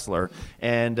professional wrestler,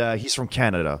 and he's from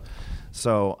Canada.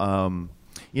 So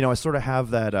I sort of have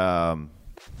that,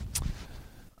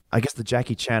 I guess, the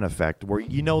Jackie Chan effect, where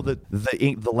that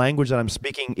the language that I'm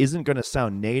speaking isn't going to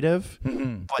sound native,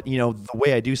 but the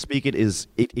way I do speak it is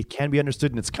it can be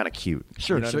understood, and it's kind of cute.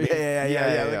 Sure. You know what I mean?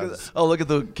 Yeah. Look at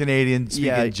the Canadian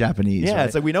speaking Japanese. Yeah, right?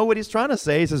 it's like we know what he's trying to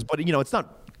say. He says, but it's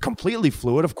not completely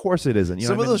fluid. Of course it isn't.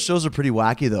 Some of those shows are pretty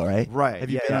wacky, though, right? Right. Have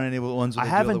you been on any ones? Where I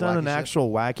they do haven't all the done an wacky shit?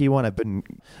 actual wacky one. I've been,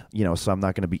 so I'm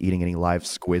not going to be eating any live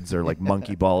squids or like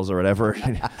monkey balls or whatever.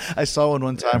 I saw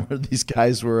one time where these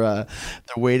guys were they're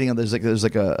waiting on there's like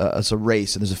a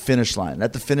race, and there's a finish line. And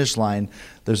at the finish line,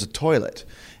 there's a toilet,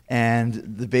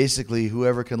 and basically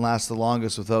whoever can last the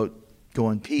longest without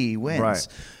going pee wins. Right.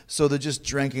 So they're just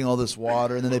drinking all this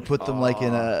water, and then they put them like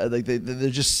in a like they're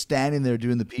just standing there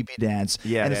doing the pee-pee dance.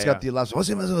 Yeah, and it's yeah, got the elapsed 1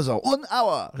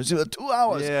 hour, 2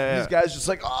 hours. Yeah. These guys just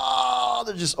like,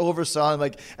 they're just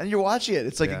overselling, and you're watching it.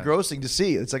 It's like engrossing to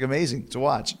see. It's like amazing to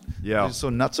watch. Yeah. They're just so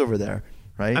nuts over there,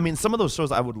 right? I mean, some of those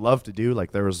shows I would love to do.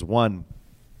 Like there was one,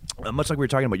 much like we were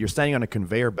talking about, you're standing on a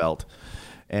conveyor belt,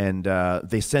 and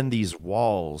they send these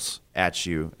walls at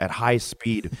you at high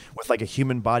speed with like a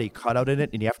human body cutout in it,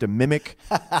 and you have to mimic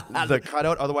the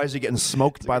cutout, otherwise you're getting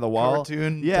smoked by the wall.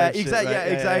 Cartoon Yeah, type shit, exactly. right?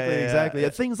 Yeah, exactly, exactly. yeah.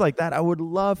 Things like that I would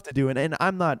love to do, and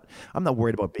I'm not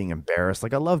worried about being embarrassed.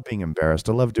 Like I love being embarrassed.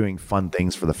 I love doing fun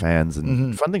things for the fans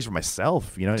and fun things for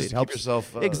myself. It keep helps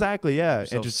yourself, exactly. Yeah,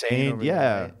 yourself sane entertained. over Yeah.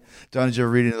 there, right? Don, did you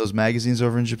ever read any of those magazines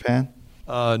over in Japan?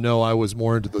 No, I was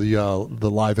more into the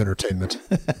live entertainment.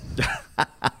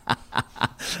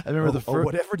 I remember the first.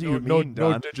 whatever do you no mean,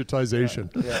 Don?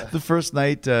 digitization. The first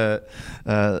night I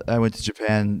went to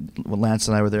Japan, when Lance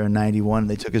and I were there in '91,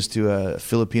 they took us to a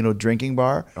Filipino drinking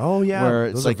bar. Oh, yeah. where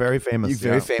Those it's are like very famous,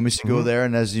 Very yeah. famous. You go there,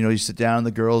 and as you sit down,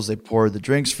 the girls they pour the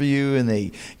drinks for you, and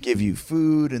they give you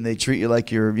food, and they treat you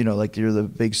like you're like you're the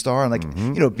big star, and like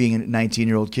being a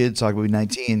 19-year-old kid, talking about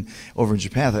 19 over in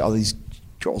Japan, like all these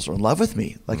girls are in love with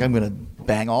me. Like I'm gonna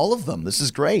bang all of them. This is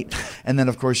great. And then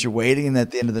of course you're waiting, and at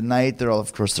the end of the night, they're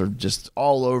just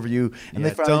all over you. And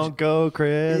they finally don't go,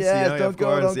 Chris. don't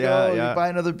go. You buy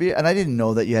another beer. And I didn't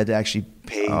know that you had to actually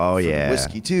pay for the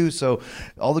whiskey too. So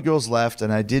all the girls left,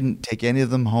 and I didn't take any of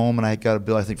them home. And I got a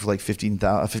bill, I think, for like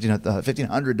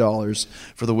 $1,500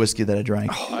 for the whiskey that I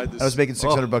drank. I was making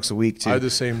 $600 a week too. I had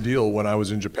the same deal when I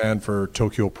was in Japan for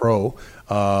Tokyo Pro.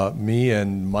 Me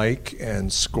and Mike and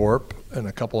Scorp and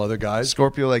a couple other guys.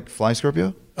 Scorpio, like flying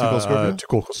Scorpio? Scorpio?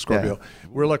 Tuco Scorpio. Yeah.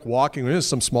 We're like walking. It is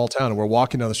some small town, and we're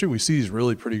walking down the street. We see these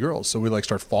really pretty girls, so we like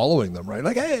start following them, right?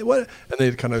 Like, hey, what? And they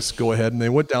kind of go ahead, and they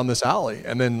went down this alley,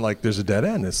 and then like there's a dead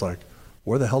end. It's like,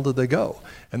 where the hell did they go?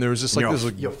 And there was just like this.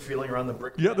 You're feeling around the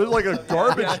brick. Yeah, there's like a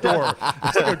garbage door.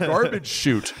 It's like a garbage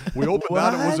chute. We opened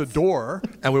that, it was a door,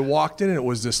 and we walked in, and it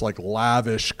was this like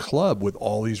lavish club with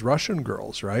all these Russian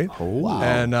girls, right? Oh, wow.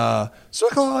 And so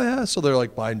like, oh yeah, so they're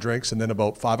like buying drinks, and then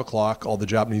about 5 o'clock, all the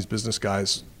Japanese business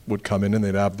guys would come in, and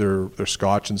they'd have their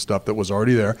scotch and stuff that was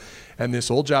already there. And this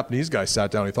old Japanese guy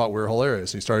sat down. He thought we were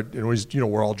hilarious. He started,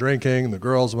 and we're all drinking, and the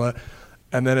girls,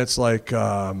 and then it's like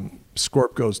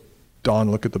Scorp goes,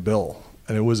 Don, look at the bill.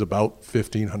 And it was about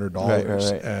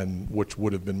 $1,500, right. and which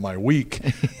would have been my week.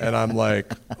 And I'm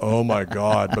like, oh my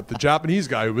God. But the Japanese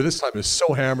guy, who this time is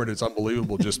so hammered, it's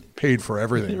unbelievable, just paid for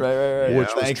everything. Right. Which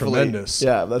was tremendous.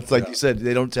 Yeah, that's like you said,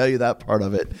 they don't tell you that part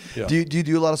of it. Yeah. Do you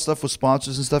do a lot of stuff with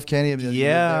sponsors and stuff, Kenny? I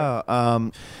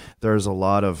mean, There's a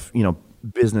lot of,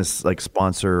 business like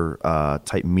sponsor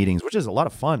type meetings, which is a lot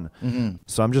of fun. Mm-hmm.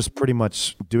 So I'm just pretty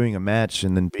much doing a match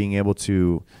and then being able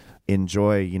to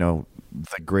enjoy,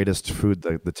 the greatest food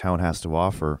that the town has to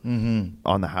offer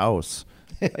on the house.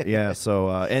 Yeah. So,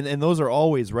 and those are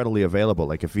always readily available.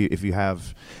 Like if you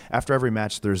have, after every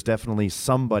match, there's definitely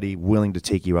somebody willing to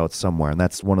take you out somewhere. And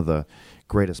that's one of the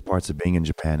greatest parts of being in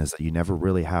Japan, is that you never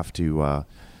really have to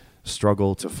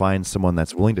struggle to find someone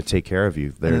that's willing to take care of you.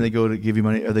 And then they go to give you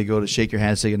money, or they go to shake your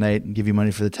hand, say goodnight, and give you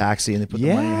money for the taxi, and they put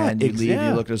the money in your hand, and you leave,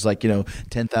 you look, there's like,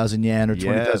 10,000 yen or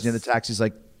 20,000 yen. The taxi's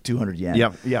like 200 yen.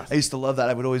 Yeah. I used to love that.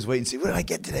 I would always wait and see, what did I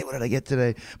get today?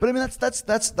 But I mean,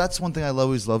 that's one thing I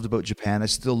always loved about Japan. I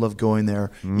still love going there,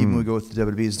 even when we go with the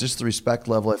WWE. Is just the respect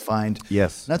level I find.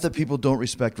 Yes. Not that people don't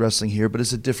respect wrestling here, but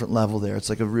it's a different level there. It's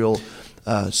like a real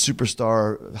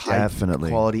superstar, high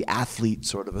quality athlete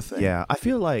sort of a thing. Yeah. I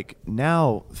feel like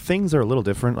now things are a little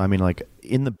different. I mean, like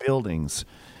in the buildings,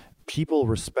 people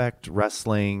respect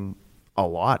wrestling a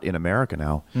lot in America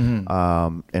now,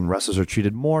 and wrestlers are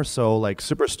treated more so like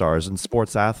superstars and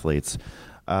sports athletes.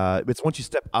 It's once you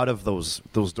step out of those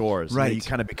doors, right, you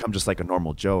kind of become just like a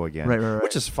normal Joe again, right.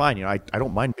 Which is fine. I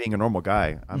don't mind being a normal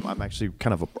guy. I'm actually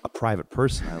kind of a private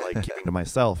person. I like keeping to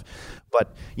myself.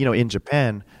 But in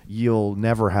Japan, you'll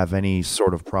never have any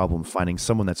sort of problem finding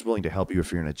someone that's willing to help you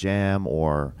if you're in a jam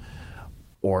or,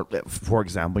 for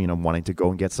example, wanting to go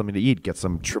and get something to eat, get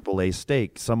some AAA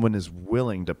steak. Someone is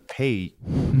willing to pay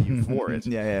you for it.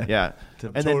 Yeah.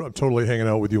 I'm totally hanging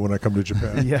out with you when I come to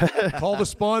Japan. Yeah. Call the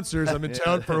sponsors. I'm in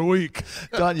town for a week.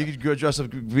 Don, you could go dress up,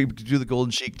 do the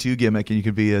Golden Sheik 2 gimmick, and you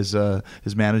could be his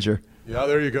manager. Yeah,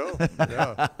 there you go.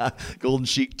 Yeah. Golden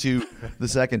Sheik 2 the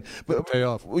second. But pay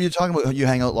off. Well, you're talking about you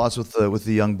hang out lots with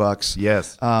the Young Bucks.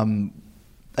 Yes.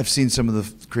 I've seen some of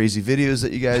the crazy videos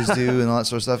that you guys do and all that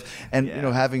sort of stuff. And,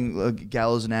 having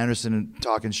Gallows and Anderson and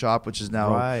Talking Shop, which has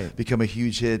now become a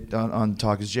huge hit on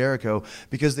Talk is Jericho,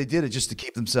 because they did it just to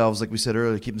keep themselves, like we said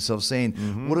earlier, keep themselves sane.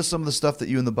 Mm-hmm. What is some of the stuff that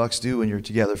you and the Bucks do when you're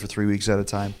together for 3 weeks at a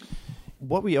time?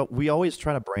 What we always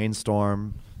try to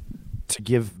brainstorm to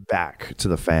give back to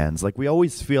the fans. Like, we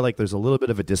always feel like there's a little bit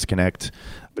of a disconnect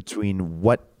between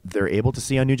what they're able to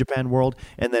see on New Japan World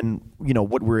and then,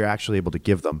 what we're actually able to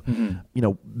give them.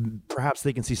 Mm-hmm. Perhaps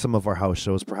they can see some of our house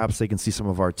shows, perhaps they can see some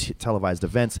of our televised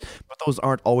events, but those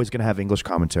aren't always going to have English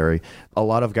commentary. A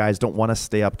lot of guys don't want to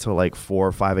stay up till like 4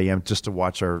 or 5 a.m. just to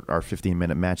watch our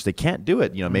 15-minute match. They can't do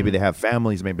it. Maybe they have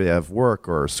families, maybe they have work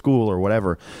or school or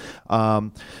whatever.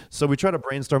 So we try to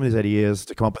brainstorm these ideas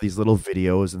to come up with these little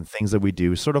videos and things that we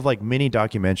do, sort of like mini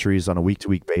documentaries on a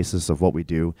week-to-week basis of what we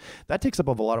do. That takes up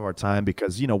a lot of our time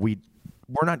because,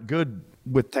 we're not good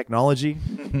with technology,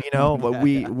 but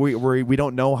we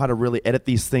don't know how to really edit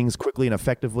these things quickly and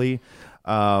effectively.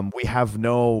 We have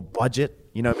no budget.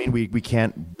 We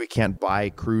can't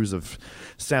buy crews of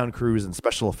sound crews and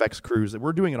special effects crews.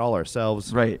 We're doing it all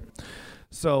ourselves. Right.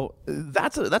 So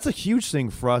that's a huge thing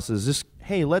for us, is just,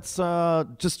 hey, let's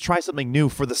just try something new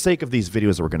for the sake of these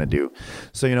videos that we're going to do.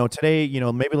 So, today,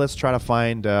 maybe let's try to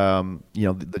find,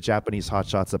 the Japanese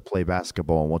hotshots that play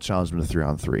basketball, and we'll challenge them to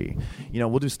 3-on-3.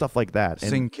 We'll do stuff like that.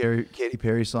 Sing Katy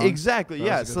Perry songs. Exactly,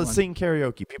 yeah. So let's sing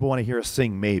karaoke. People want to hear us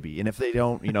sing, maybe. And if they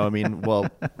don't, well,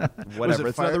 whatever.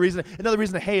 It's another reason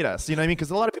to hate us,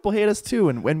 because a lot of people hate us too,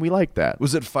 and we like that.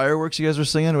 Was it Fireworks you guys were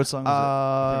singing? What song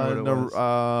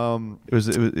was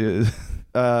it? It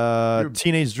was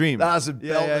Teenage Dream. That was a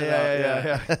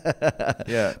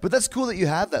yeah. But that's cool that you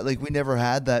have that. Like, we never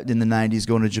had that in the 90s,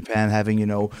 going to Japan, having,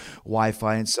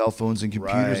 Wi-Fi and cell phones and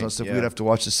computers and stuff. We'd have to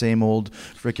watch the same old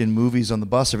freaking movies on the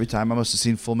bus every time. I must have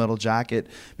seen Full Metal Jacket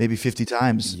maybe 50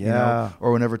 times. Yeah.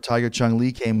 Or whenever Tiger Chung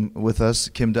Lee came with us,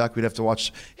 Kim Duck, we'd have to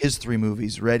watch his 3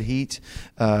 movies, Red Heat,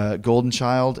 Golden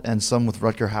Child, and some with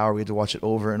Rutger Hauer. We had to watch it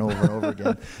over and over and over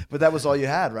again. But that was all you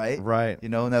had, right? Right.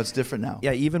 And that's different now.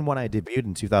 Yeah, even when I debuted debuted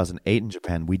in 2008 in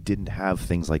Japan, we didn't have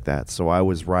things like that. So I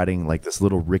was riding like this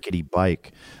little rickety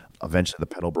bike. Eventually, the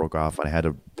pedal broke off, and I had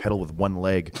to pedal with one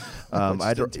leg. I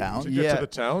had to town. To get to the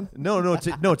town? No,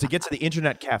 to get to the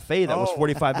internet cafe that was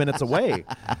 45 minutes away.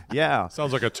 Yeah.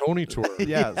 Sounds like a Tony tour.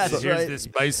 Yeah. That's so, right. This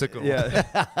bicycle.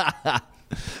 yeah.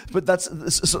 But that's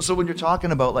so when you're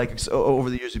talking about like over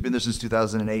the years, you've been there since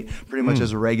 2008, pretty much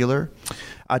as a regular.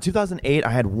 2008, I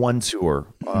had one tour.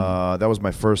 That was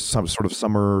my first sort of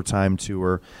summertime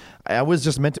tour. I was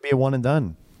just meant to be a one and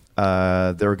done.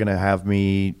 They were going to have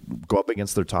me go up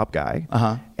against their top guy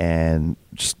and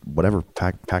just whatever,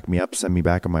 pack me up, send me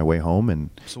back on my way home. And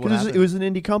So what it was an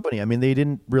indie company. I mean, they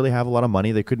didn't really have a lot of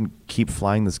money. They couldn't keep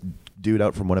flying this dude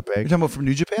out from You're Winnipeg. talking about from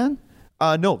New Japan?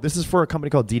 No, this is for a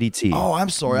company called DDT. Oh, I'm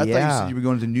sorry. I thought you said you were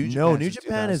going to New Japan. No, New since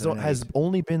Japan 2008. has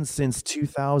only been since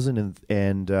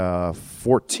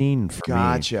 2014 for me.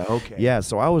 Gotcha, okay. Yeah,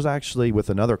 so I was actually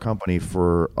with another company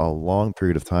for a long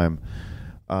period of time.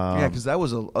 Yeah, because that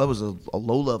was a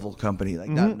low level company,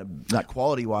 like not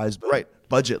quality wise, but Right.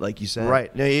 budget, like you said. Right.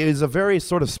 It is a very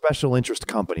sort of special interest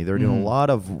company. They're doing a lot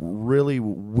of really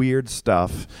weird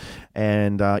stuff.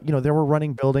 And, they were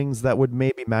running buildings that would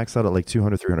maybe max out at like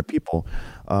 200, 300 people.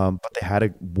 But they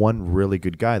had one really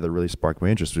good guy that really sparked my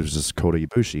interest, which was just Kota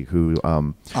Ibushi, who,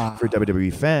 for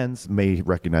WWE fans, may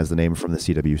recognize the name from the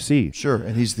CWC. Sure,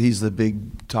 and he's the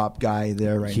big top guy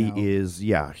there right now. He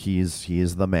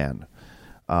is the man.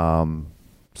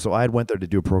 So I had went there to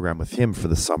do a program with him for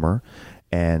the summer,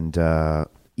 and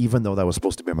even though that was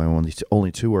supposed to be my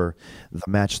only tour, the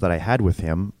match that I had with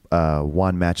him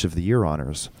won Match of the Year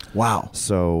honors. Wow.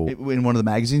 So In one of the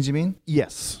magazines, you mean?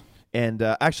 yes, and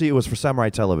actually it was for Samurai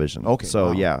Television. Okay, so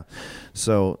wow. yeah,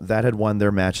 so that had won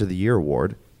their Match of the Year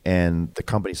award. And the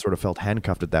company sort of felt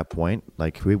handcuffed at that point.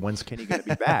 Like, when's Kenny going to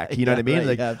be back? You know what I mean?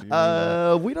 right, Like,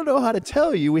 yeah, we don't know how to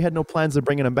tell you. We had no plans of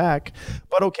bringing him back.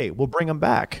 But okay, we'll bring him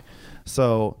back.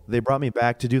 So they brought me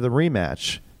back to do the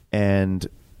rematch. And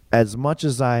as much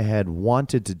as I had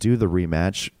wanted to do the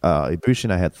rematch, Ibushi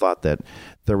and I had thought that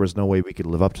there was no way we could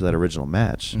live up to that original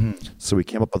match. So we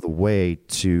came up with a way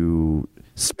to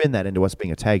spin that into us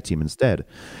being a tag team instead.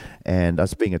 And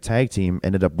us being a tag team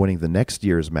ended up winning the next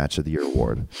year's Match of the Year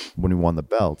award when we won the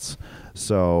belts.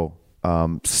 So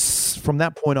from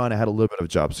that point on, I had a little bit of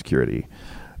job security.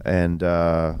 And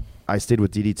I stayed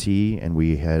with DDT, and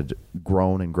we had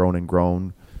grown and grown and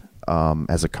grown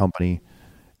as a company.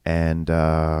 And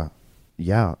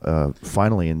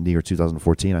finally in the year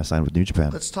 2014, I signed with New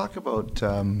Japan. Let's talk about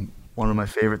one of my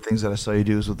favorite things that I saw you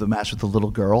do is with the match with the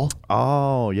little girl.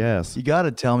 Oh, yes. You got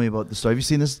to tell me about the story. Have you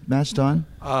seen this match, Don?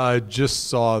 I just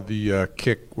saw the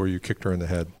kick where you kicked her in the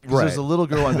head. There's a little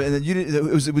girl, and then you did.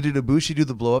 Did Ibushi do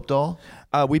the blow up doll?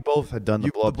 We both had done the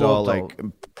You- blow-up the blow-up doll doll. like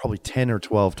probably 10 or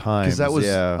 12 times. Because that was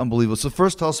yeah. unbelievable. So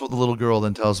first, tell us about the little girl,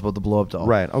 then tell us about the blow up doll.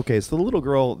 Right. Okay. So the little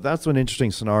girl, that's an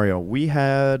interesting scenario. We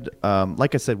had,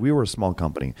 like I said, we were a small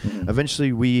company.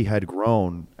 Eventually, we had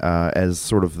grown as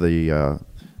sort of the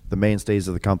mainstays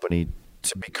of the company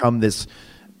to become this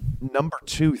number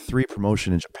 2, 3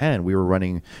 promotion in Japan. We were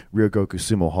running Ryogoku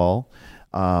Sumo Hall.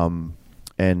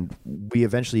 And we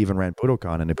eventually even ran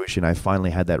Budokan, and Ibushi and I finally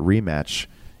had that rematch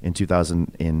in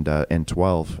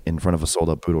 2012 in front of a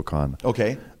sold-out Budokan.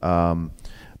 Okay.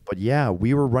 But yeah,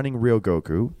 we were running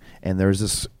Ryogoku, and there's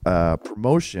this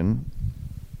promotion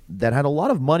that had a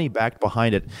lot of money backed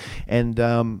behind it, and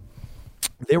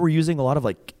they were using a lot of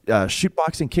like shoot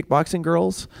boxing, kickboxing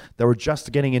girls that were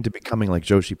just getting into becoming like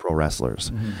Joshi pro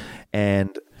wrestlers,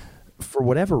 and for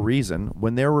whatever reason,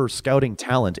 when they were scouting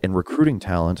talent and recruiting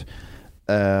talent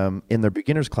in their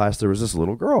beginners class, there was this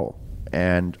little girl.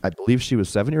 And I believe she was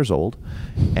 7 years old,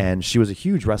 and she was a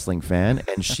huge wrestling fan,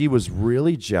 and she was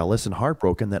really jealous and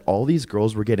heartbroken that all these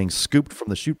girls were getting scooped from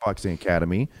the shootboxing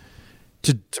academy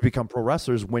to become pro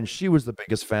wrestlers when she was the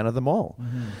biggest fan of them all.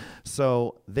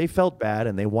 So they felt bad,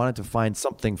 and they wanted to find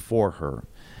something for her.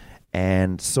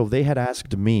 And so they had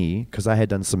asked me, because I had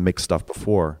done some mixed stuff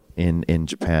before in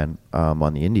Japan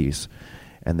on the indies,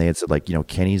 and they had said, like,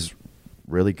 Kenny's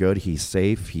really good. He's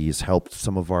safe. He's helped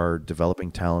some of our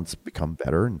developing talents become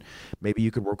better. And maybe you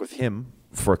could work with him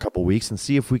for a couple weeks and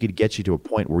see if we could get you to a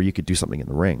point where you could do something in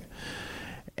the ring.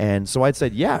 And so I'd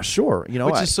said, yeah, sure.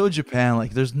 Which is so Japan.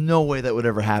 Like, there's no way that would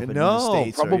ever happen in the No,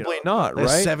 States. probably not, A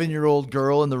right? 7-year-old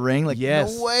girl in the ring. Like,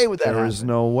 yes, no way would that happen. There is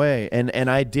no way. And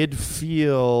I did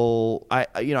feel, I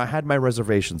had my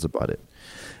reservations about it.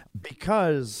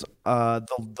 Because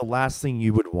the last thing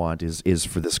you would want is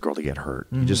for this girl to get hurt.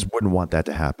 You just wouldn't want that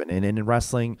to happen. And in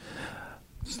wrestling,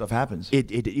 Stuff happens.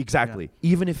 it exactly.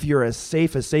 Even if you're as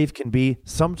safe can be,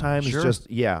 sometimes Sure.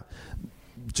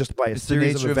 just by a It's the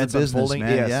series of nature of the events business, unfolding.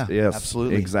 man. Yes, Yeah, yes,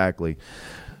 absolutely. exactly.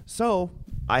 So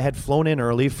I had flown in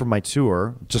early from my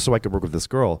tour just so I could work with this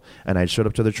girl, and I showed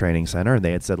up to the training center, and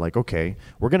they had said like, okay,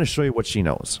 we're going to show you what she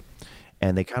knows.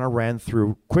 And they kind of ran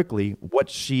through quickly what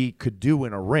she could do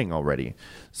in a ring already.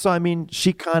 So, I mean,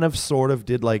 she kind of sort of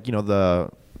did like, the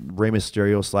Rey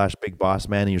Mysterio / Big Boss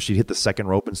Man, and she'd hit the second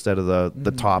rope instead of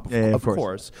the top, of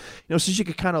course. So she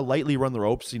could kind of lightly run the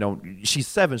ropes. She's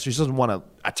 7, so she doesn't want to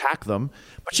attack them,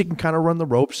 but she can kind of run the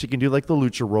ropes. She can do like the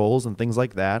lucha rolls and things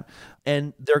like that.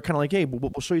 And they're kind of like, hey,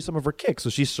 we'll show you some of her kicks.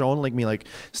 So she's showing like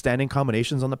standing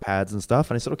combinations on the pads and stuff.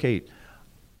 And I said, okay,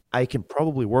 I can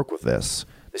probably work with this.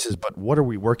 This is, but what are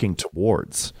we working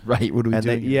towards? Right. What are we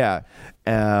doing?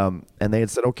 And they had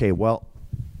said, okay, well,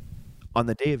 on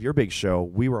the day of your big show,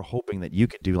 we were hoping that you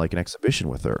could do like an exhibition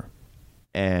with her.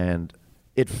 And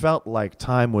it felt like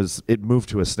it moved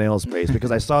to a snail's pace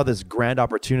because I saw this grand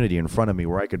opportunity in front of me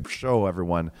where I could show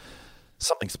everyone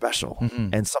something special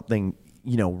and something,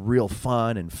 real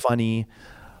fun and funny.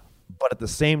 But at the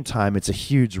same time, it's a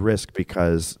huge risk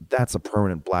because that's a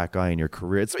permanent black eye in your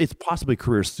career. It's possibly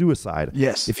career suicide.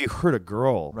 Yes. If you hurt a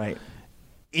girl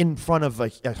in front of a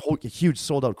huge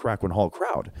sold-out Crackman Hall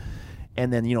crowd.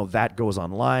 And then, that goes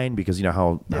online because you know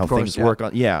how things work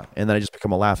on. Yeah. And then I just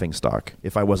become a laughing stock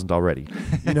if I wasn't already.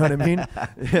 You know what I mean?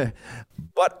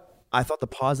 But I thought the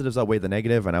positives outweighed the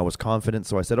negative, and I was confident.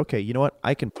 So I said, okay, you know what?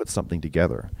 I can put something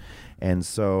together. And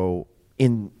so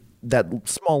in that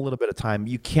small little bit of time,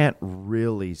 you can't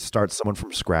really start someone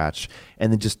from scratch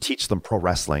and then just teach them pro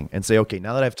wrestling and say, okay,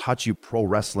 now that I've taught you pro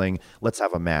wrestling, let's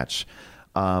have a match.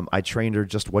 I trained her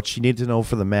just what she needed to know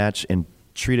for the match and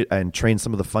train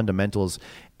some of the fundamentals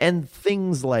and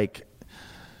things like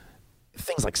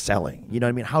selling, you know what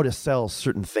I mean? How to sell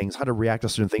certain things, how to react to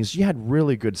certain things. She had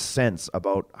really good sense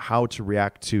about how to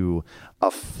react to a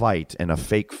fight and a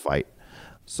fake fight.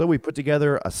 So we put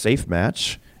together a safe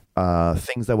match,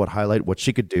 things that would highlight what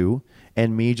she could do,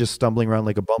 and me just stumbling around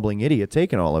like a bumbling idiot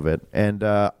taking all of it. And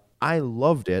I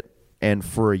loved it. And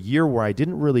for a year where I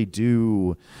didn't really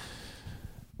do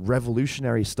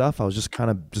revolutionary stuff, I was just kind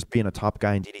of just being a top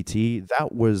guy in DDT.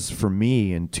 That was for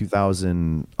me in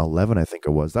 2011, I think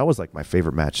it was. That was like my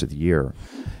favorite match of the year.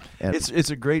 And It's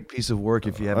a great piece of work.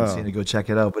 If you haven't seen it, go check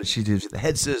it out. But she did the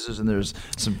head scissors, and there's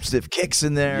some stiff kicks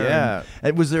in there. Yeah.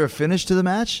 And was there a finish to the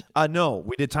match? no,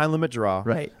 we did time limit draw.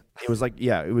 Right. It was like,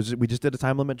 we just did a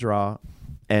time limit draw.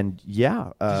 And Did you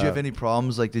have any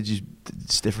problems? Like, did you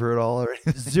stiff her at all or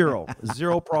anything?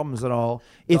 zero problems at all.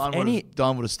 If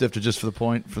Don would have stiffed her just for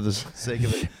the sake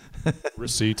of it.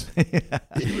 Receipt.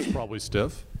 He was probably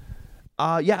stiff.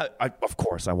 of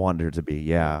course I wanted her to be.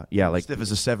 Yeah, like Stiff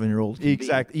as a 7-year-old.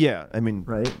 exactly. Yeah, I mean,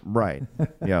 right.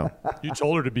 Yeah, You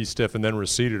told her to be stiff and then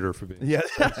receipted her for being. yeah.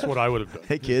 That's what I would have done.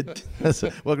 Hey, kid.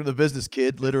 Welcome to the business,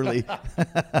 kid. Literally.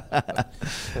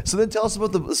 So then, tell us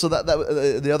about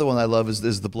the other one I love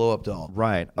is the blow up doll.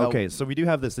 Right. Now- Okay. So we do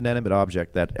have this inanimate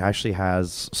object that actually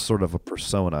has sort of a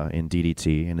persona in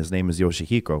DDT, and his name is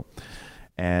Yoshihiko.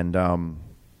 And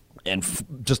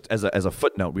just as a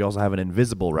footnote, we also have an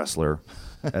invisible wrestler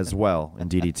as well in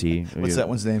DDT. What's that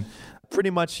one's name? Pretty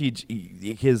much, his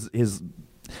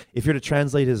if you're to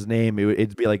translate his name,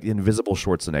 it'd be like Invisible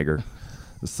Schwarzenegger.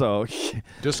 So,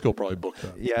 Disco probably booked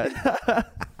that. yeah.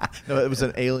 No, it was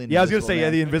an alien. Yeah, I was going to invisible say,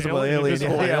 man. the invisible alien.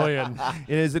 Invisible Yeah. alien.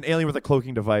 It is an alien with a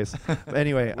cloaking device.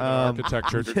 Anyway,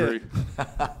 Architecture degree.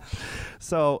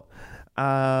 so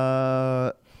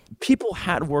people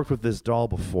had worked with this doll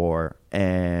before,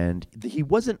 and he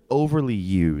wasn't overly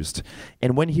used.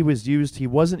 And when he was used, he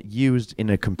wasn't used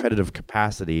in a competitive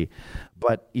capacity.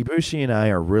 But Ibushi and I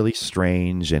are really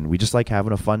strange, and we just like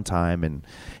having a fun time, and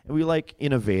we like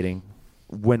innovating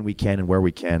when we can and where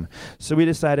we can. So we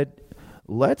decided,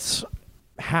 let's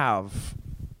have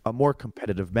a more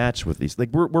competitive match with these.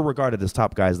 Like we're regarded as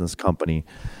top guys in this company.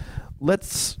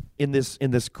 Let's in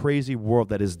this crazy world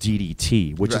that is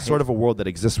DDT, which is sort of a world that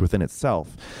exists within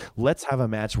itself. Let's have a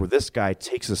match where this guy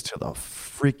takes us to the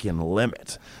freaking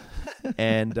limit.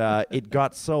 And it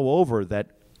got so over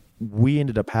that we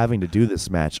ended up having to do this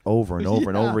match over and over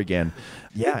and over again.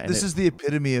 Yeah, and This is the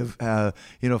epitome of,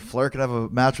 Flair could have a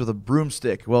match with a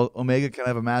broomstick. Well, Omega can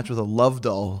have a match with a love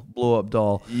doll, blow up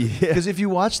doll. Yeah. Because if you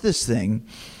watch this thing,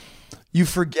 you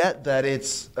forget that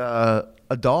it's a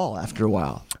doll after a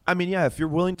while. I mean, yeah, if you're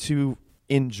willing to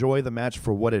enjoy the match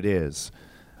for what it is,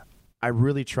 I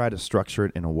really try to structure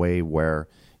it in a way where,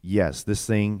 yes, this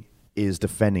thing is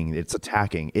defending, it's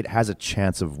attacking, it has a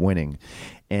chance of winning.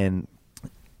 And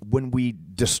when we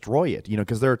destroy it,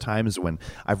 because there are times when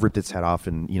I've ripped its head off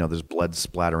and there's blood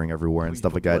splattering everywhere and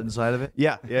stuff like that. Blood inside of it?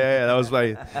 Yeah. That was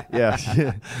my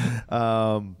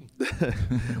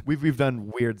we've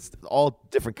done all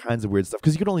different kinds of weird stuff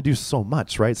because you can only do so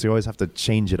much, right? So you always have to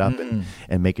change it up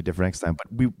and make it different next time.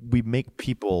 But we make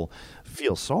people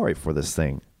feel sorry for this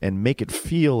thing and make it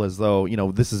feel as though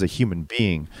this is a human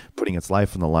being putting its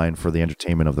life on the line for the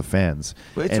entertainment of the fans.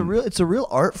 But it's a real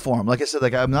art form. Like I said,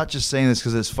 I'm not just saying this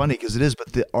because it's funny, because it is,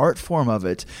 but the art form of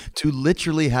it, to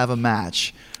literally have a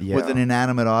match with an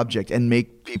inanimate object and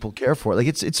make people care for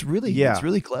it. It's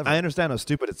really clever. I understand how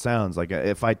stupid it sounds. Like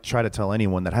if I try to tell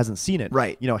anyone that hasn't seen it,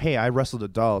 right? Hey, I wrestled a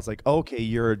doll. It's like, okay,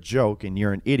 you're a joke and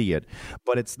you're an idiot.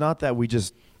 But it's not that we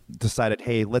just decided,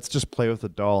 hey, let's just play with the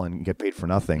doll and get paid for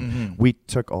nothing. We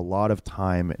took a lot of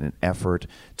time and an effort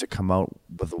to come out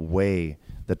with a way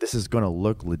that this is going to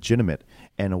look legitimate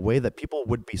and a way that people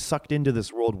would be sucked into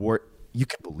this world where you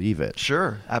could believe it.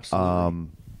 Sure, absolutely.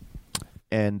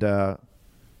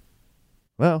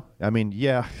 Well, I mean,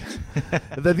 yeah.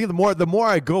 the more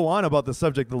I go on about the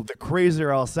subject, the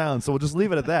crazier I'll sound. So we'll just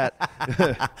leave it at that.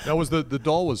 That was the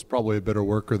doll was probably a better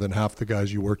worker than half the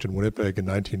guys you worked in Winnipeg in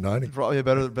 1990. Probably a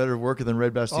better worker than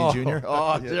Red Bastille Jr.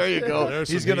 Oh, there you go.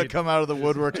 He's going to come out of the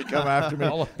woodwork and come after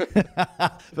me.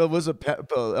 But was it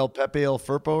El Pepe El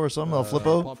Furpo or something? El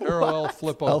Flippo? El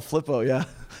Flippo. El Flippo, yeah.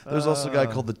 There's also a guy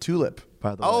called the Tulip,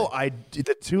 by the way.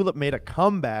 The Tulip made a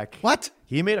comeback. What?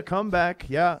 He made a comeback,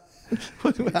 yeah.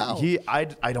 How? I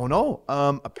don't know.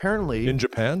 Apparently In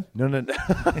Japan? No.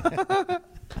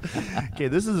 Okay,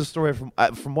 this is a story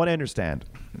from what I understand.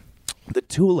 The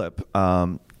Tulip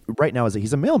right now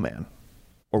he's a mailman,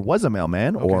 or was a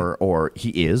mailman, or he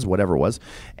is, whatever it was,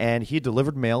 and he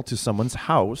delivered mail to someone's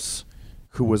house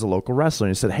who was a local wrestler,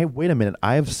 and he said, "Hey, wait a minute,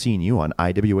 I've seen you on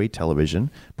IWA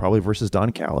television, probably versus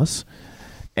Don Callis,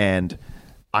 and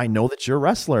I know that you're a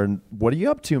wrestler, and what are you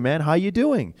up to, man? How you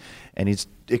doing?" And he's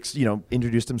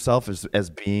introduced himself as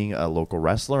being a local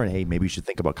wrestler, and hey, maybe you should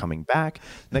think about coming back.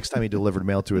 Next time he delivered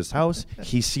mail to his house,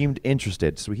 he seemed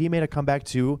interested, so he made a comeback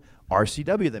to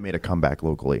RCW. That made a comeback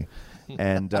locally,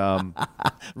 and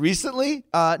recently,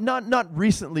 not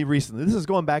recently. This is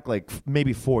going back like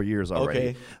maybe 4 years already.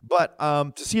 Okay. But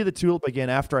to see the Tulip again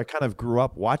after I kind of grew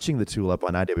up watching the Tulip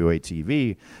on IWA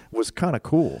TV was kind of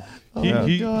cool.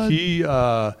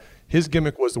 His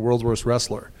gimmick was the world's worst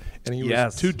wrestler. And he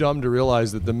was too dumb to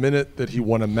realize that the minute that he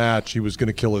won a match, he was going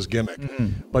to kill his gimmick.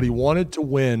 But he wanted to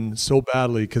win so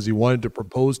badly because he wanted to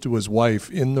propose to his wife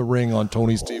in the ring on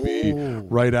Tony's TV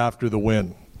right after the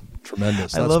win.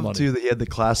 Tremendous. I love too that he had the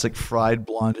classic fried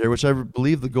blonde hair, which I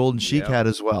believe the Golden Sheik had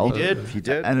as well. He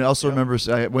did. And I also remember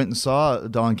I went and saw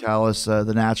Don Callis,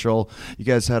 the Natural. You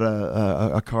guys had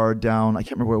a card down. I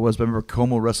can't remember where it was, but I remember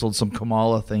Como wrestled some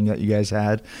Kamala thing that you guys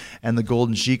had, and the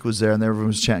Golden Sheik was there, and everyone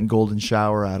was chanting "Golden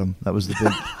Shower" at him. That was the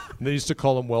big. They used to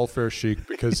call him Welfare Chic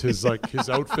because his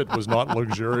outfit was not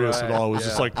luxurious at all. It was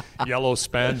just like yellow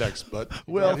spandex, but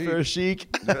Welfare Chic.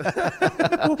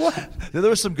 There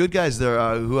were some good guys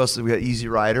there. Who else? We got Easy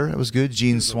Rider. That was good.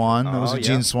 Gene Swan. That was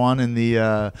Gene Swan in the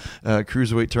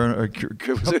cruiserweight tournament.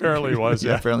 Apparently was.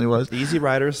 Yeah, apparently was. Easy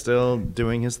Rider still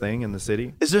doing his thing in the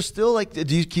city. Is there still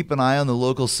do you keep an eye on the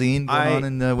local scene going on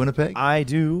in Winnipeg? I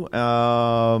do.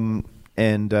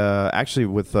 And actually,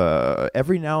 with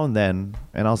every now and then,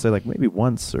 and I'll say like maybe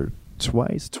once or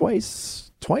twice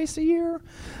a year,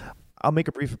 I'll make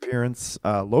a brief appearance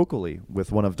locally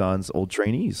with one of Don's old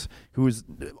trainees, who is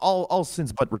all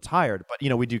since but retired.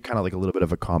 But we do kind of like a little bit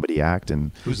of a comedy act.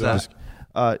 And who's that?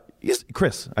 Yes,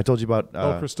 Chris. I told you about.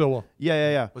 Chris Stillwell.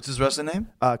 Yeah. What's his wrestling name?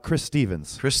 Chris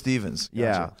Stevens. Chris Stevens. Gotcha.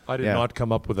 Yeah. I did not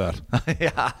come up with that.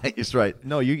 Yeah, he's right.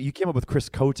 No, you came up with Chris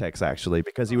Kotex actually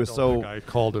because he was I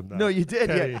called him that. No, you did.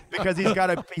 Okay. Yeah, because he's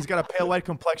got a pale white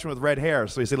complexion with red hair,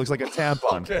 so he looks like a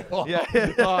tampon. Okay, well,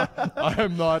 yeah.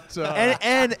 I'm not.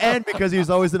 And because he was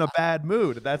always in a bad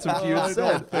mood. That's what you I said.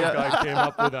 don't think I came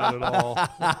up with that at all.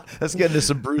 Let's get into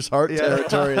some Bruce Hart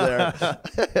territory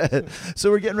there. So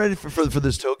we're getting ready for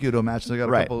this Tokyo Dome match. So I got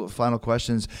a couple of final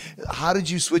questions. How did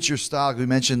you switch your style? We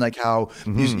mentioned like how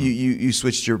you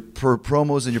switched your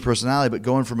promos and your personality, but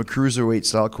going from a cruiserweight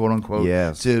style, quote unquote,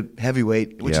 to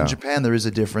heavyweight, which in Japan there is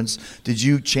a difference. Did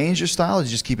you change your style, or did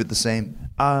you just keep it the same?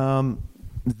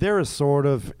 There is sort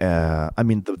of,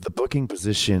 the booking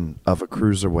position of a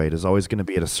cruiserweight is always going to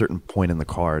be at a certain point in the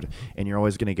card, and you're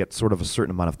always going to get sort of a certain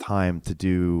amount of time to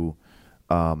do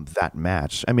that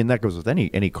match. I mean, that goes with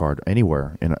any card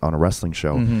anywhere on a wrestling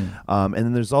show. And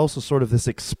then there's also sort of this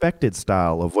expected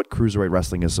style of what cruiserweight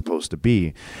wrestling is supposed to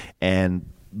be, and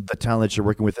the talent that you're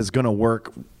working with is going to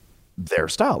work their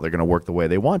style. They're going to work the way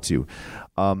they want to.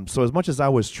 So as much as I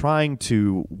was trying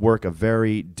to work a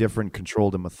very different,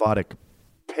 controlled, and methodic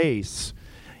pace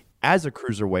as a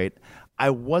cruiserweight, I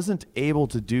wasn't able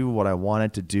to do what I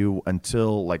wanted to do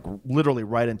until like literally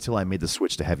right until I made the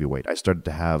switch to heavyweight. I started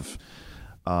to have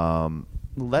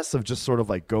less of just sort of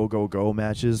like go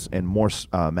matches and more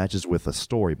matches with a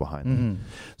story behind them.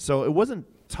 So it wasn't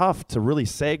tough to really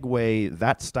segue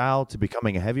that style to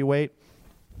becoming a heavyweight.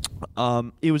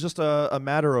 It was just a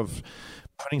matter of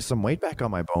putting some weight back on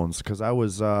my bones because I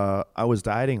was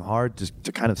dieting hard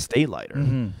to kind of stay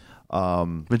lighter.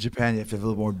 With Japan, you have to have a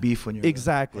little more beef when you're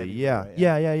Exactly.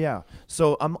 Yeah.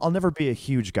 So I'll never be a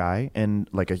huge guy and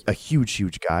like a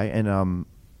huge guy, and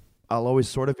I'll always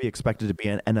sort of be expected to be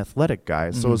an athletic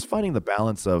guy. So it's finding the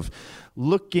balance of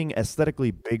looking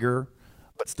aesthetically bigger,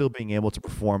 but still being able to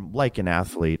perform like an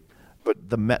athlete. But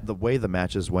the way the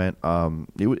matches went,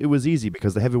 it was easy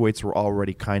because the heavyweights were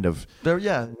already kind of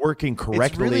working correctly.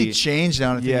 It's really changed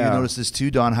now. And I think you notice this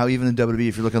too, Don, how even in WWE,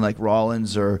 if you're looking like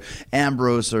Rollins or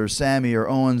Ambrose or Sammy or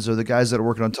Owens or the guys that are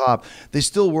working on top, they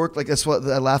still work. Like that's what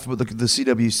I laugh about the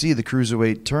CWC, the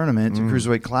Cruiserweight Tournament, the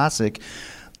Cruiserweight Classic.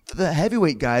 The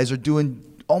heavyweight guys are doing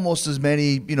almost as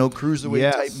many,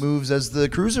 cruiserweight type moves as the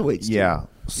cruiserweights do. Yeah.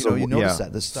 So you notice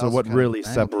that. The so what really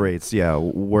separates,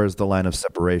 where's the line of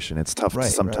separation? It's tough to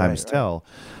sometimes tell.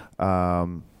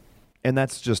 And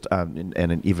that's just,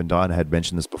 and even Don had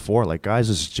mentioned this before, like guys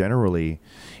just generally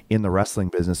in the wrestling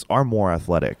business are more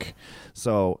athletic.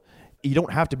 So you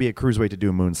don't have to be a cruiserweight to do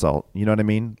a moonsault. You know what I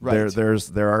mean? Right.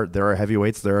 There are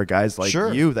heavyweights. There are guys like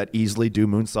you that easily do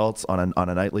moonsaults on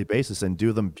a nightly basis and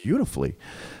do them beautifully.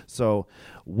 So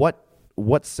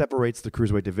what separates the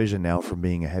cruiserweight division now from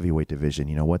being a heavyweight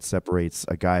division? What separates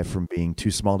a guy from being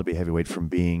too small to be heavyweight from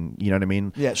being, you know what I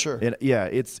mean? Yeah, sure.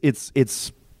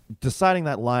 It's deciding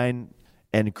that line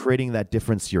and creating that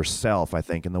difference yourself, I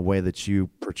think, in the way that you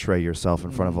portray yourself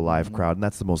in front of a live crowd. And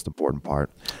that's the most important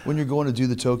part. When you're going to do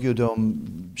the Tokyo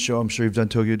Dome show, I'm sure you've done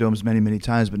Tokyo Domes many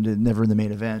times, but never in the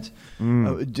main event.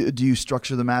 Do you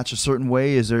structure the match a certain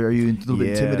way? Are you a little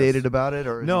bit intimidated about it?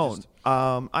 Or no,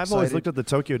 I've always looked at the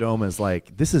Tokyo Dome as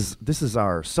like, this is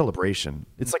our celebration.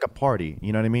 It's like a party.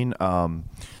 You know what I mean?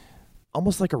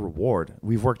 Almost like a reward.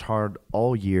 We've worked hard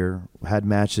all year, had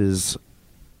matches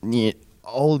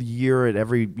all year at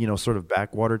every sort of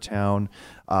backwater town,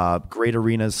 great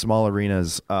arenas, small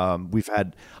arenas. We've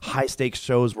had high stakes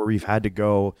shows where we've had to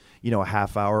go a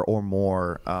half hour or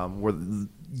more, where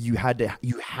you had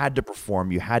to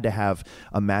perform. You had to have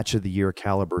a match of the year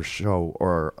caliber show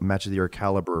or a match of the year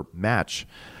caliber match.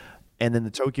 And then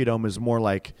the Tokyo Dome is more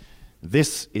like,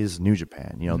 this is New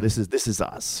Japan. This is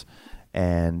us.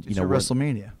 And it's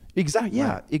WrestleMania. Exactly.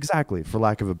 Yeah, right. Exactly. For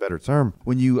lack of a better term,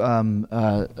 when you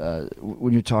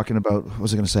when you're talking about, what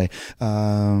was I going to say?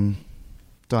 Don,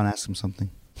 ask him something.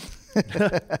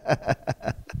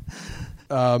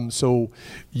 So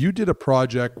you did a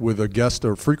project with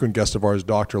a frequent guest of ours,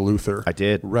 Dr. Luther. I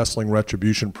did. Wrestling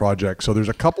Retribution Project. So there's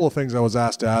a couple of things I was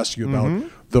asked to ask you about.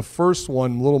 The first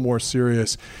one, a little more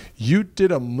serious. You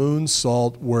did a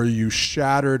moonsault where you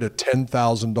shattered a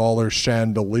 $10,000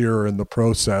 chandelier in the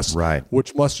process. Right.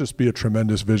 Which must just be a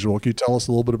tremendous visual. Can you tell us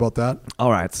a little bit about that?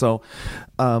 All right. So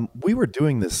we were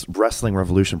doing this Wrestling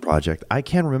Revolution project. I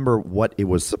can't remember what it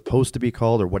was supposed to be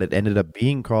called or what it ended up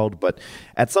being called, but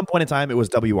at some point in time, it was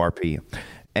WRP.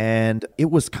 And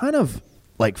it was kind of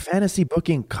like fantasy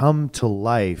booking come to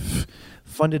life,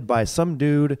 funded by some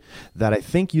dude that I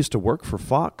think used to work for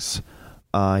Fox.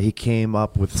 He came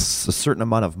up with a certain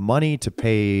amount of money to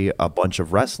pay a bunch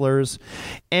of wrestlers,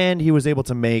 and he was able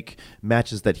to make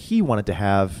matches that he wanted to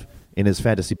have in his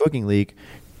fantasy booking league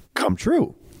come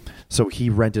true. So he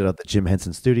rented out the Jim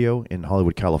Henson studio in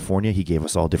Hollywood, California. He gave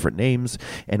us all different names,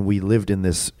 and we lived in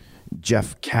this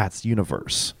Jeff Katz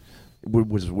universe,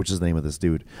 which is the name of this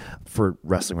dude, for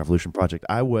Wrestling Revolution Project.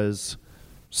 I was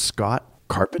Scott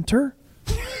Carpenter,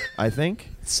 I think.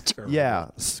 It's terrible. Yeah,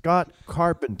 Scott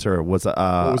Carpenter was what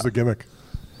was the gimmick?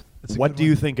 What do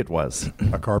you think it was?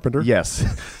 A carpenter? Yes.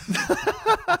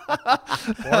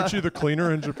 Aren't you the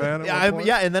cleaner in Japan?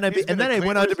 And then I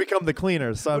went on to become the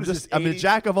cleaner. So I'm a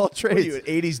jack of all trades. What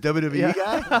are you, an 80s WWE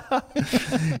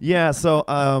guy? Yeah. So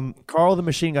Carl the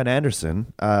Machine Gun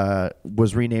Anderson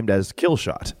was renamed as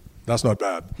Killshot. That's not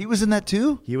bad. He was in that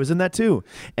too? He was in that too.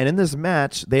 And in this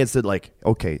match, they had said like,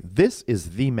 okay, this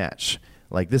is the match.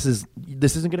 Like this isn't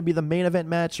going to be the main event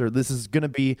match, or this is going to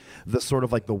be the sort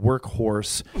of like the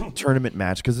workhorse tournament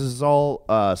match, because this is all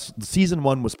season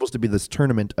one was supposed to be this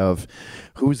tournament of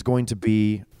who's going to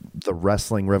be the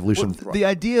Wrestling Revolution. The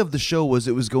idea of the show was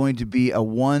it was going to be a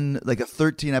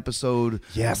 13 episode,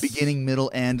 Yes. beginning, middle,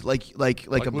 end, like a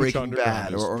Lucha Breaking Underground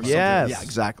Bad is- or something. Yes. Yeah,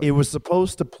 exactly. It was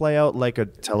supposed to play out like a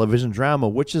television drama,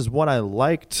 which is what I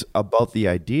liked about the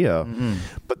idea.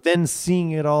 But then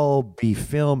seeing it all be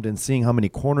filmed and seeing how many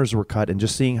corners were cut and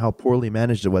just seeing how poorly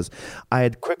managed it was, I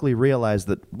had quickly realized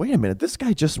that, wait a minute, this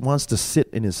guy just wants to sit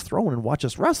in his throne and watch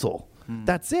us wrestle.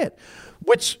 That's it.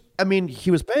 Which, I mean,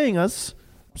 he was paying us,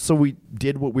 so we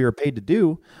did what we were paid to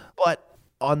do. But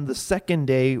on the second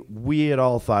day, we had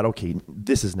all thought, okay,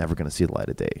 this is never going to see the light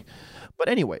of day. But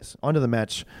anyways, onto the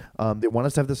match. They want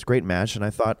us to have this great match, and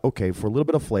I thought, okay, for a little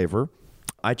bit of flavor,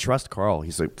 I trust Carl.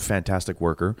 He's a fantastic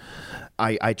worker.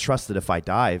 I trust that if I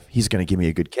dive, he's going to give me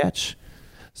a good catch.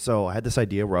 So I had this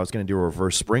idea where I was going to do a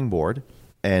reverse springboard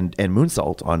and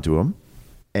moonsault onto him,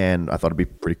 and I thought it'd be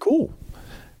pretty cool.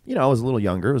 You know, I was a little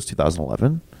younger. It was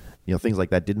 2011. You know, things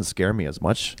like that didn't scare me as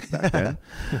much back then.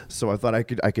 So I thought I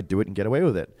could do it and get away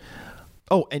with it.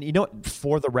 Oh, and you know what?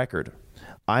 For the record,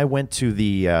 I went to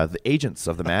the agents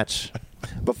of the match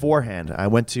beforehand. I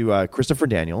went to Christopher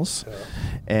Daniels,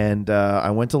 and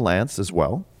I went to Lance as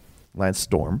well, Lance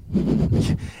Storm,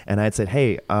 and I had said,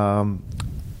 hey,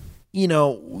 you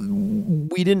know,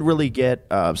 we didn't really get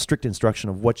strict instruction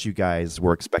of what you guys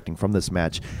were expecting from this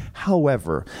match.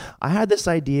 However, I had this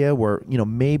idea where, you know,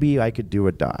 maybe I could do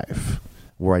a dive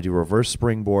where I do a reverse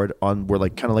springboard on where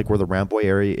kind of like where the ramp boy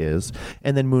area is,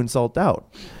 and then moonsault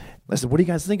out. I said, what do you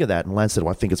guys think of that? And Lance said,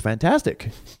 well, I think it's fantastic.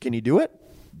 Can you do it?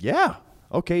 Yeah.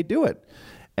 Okay, do it.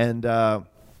 And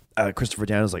Christopher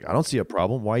Daniels was like, I don't see a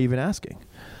problem. Why are you even asking?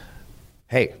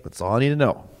 Hey, that's all I need to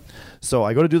know. So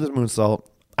I go to do this moonsault.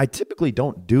 I typically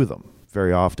don't do them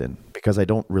very often because I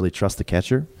don't really trust the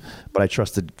catcher, but I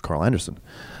trusted Carl Anderson.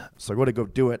 So I go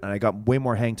do it, and I got way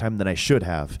more hang time than I should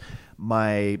have.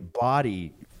 My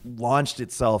body launched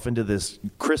itself into this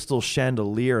crystal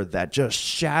chandelier that just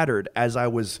shattered as I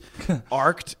was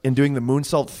arced and doing the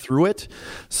moonsault through it.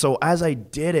 So as I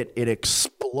did it, it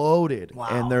exploded. Wow.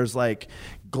 And there's like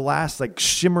glass, like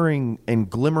shimmering and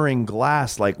glimmering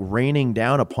glass, like raining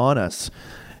down upon us.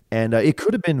 And it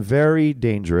could have been very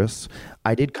dangerous.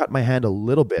 I did cut my hand a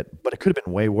little bit, but it could have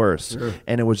been way worse. Sure.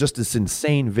 And it was just this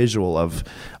insane visual of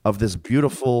this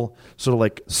beautiful sort of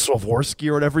like Swarovski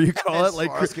or whatever you call it,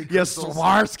 like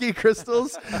Swarovski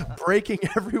crystals breaking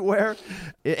everywhere.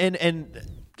 And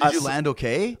did you land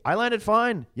okay? I landed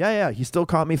fine. Yeah. He still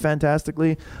caught me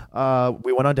fantastically.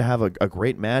 We went on to have a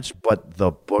great match, but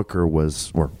the booker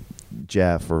or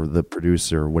Jeff or the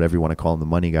producer, or whatever you want to call him, the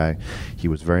money guy, he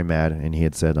was very mad, and he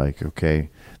had said, like, okay,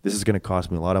 this is going to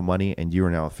cost me a lot of money, and you are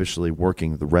now officially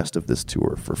working the rest of this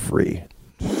tour for free.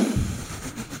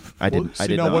 I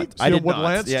did not. What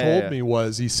Lance told me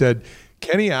was, he said,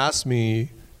 Kenny asked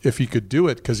me if he could do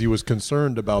it because there was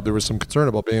some concern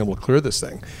about being able to clear this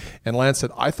thing. And Lance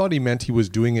said, I thought he meant he was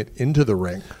doing it into the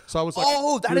ring. So I was like,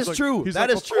 oh, that is true. He's that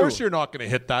like, is of course you're not going to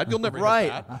hit that. You'll never hit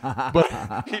that.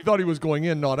 But he thought he was going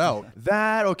in, not out.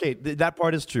 That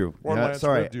part is true. Or yeah, Lance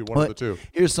sorry. Would do one of the two.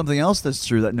 Here's something else that's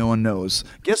true that no one knows.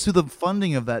 Guess who the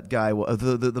funding of that guy,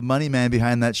 the money man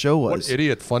behind that show was? What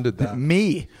idiot funded that?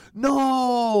 Me.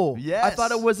 No. Yes. I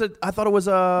thought it was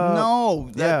a. No.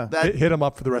 Hit him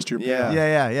up for the rest of your.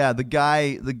 Yeah. The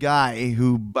guy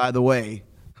who, by the way,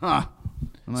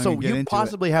 So you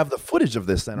possibly have the footage of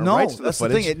this then? Or No, rights to that's the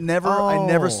the thing. footage? I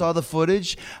never saw the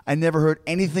footage. I never heard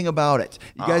anything about it.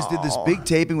 You guys did this big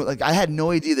taping. I had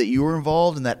no idea that you were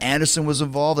involved and that Anderson was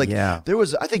involved. There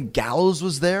was. I think Gallows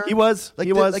was there. He was.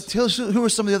 He was. Who were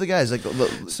some of the other guys?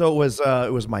 So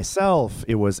it was myself.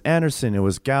 It was Anderson. It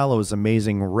was Gallows.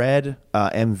 Amazing Red.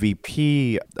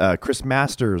 MVP. Chris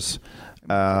Masters.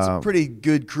 It's a pretty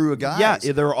good crew of guys.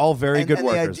 Yeah, they're all very good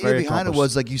workers. The idea behind it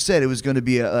was, like you said, it was going to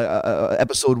be a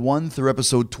episode 1 through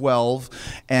episode 12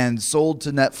 and sold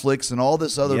to Netflix and all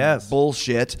this other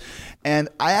bullshit. And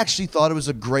I actually thought it was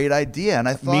a great idea. And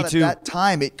I thought at that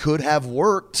time it could have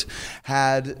worked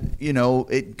had,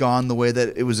 it gone the way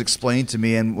that it was explained to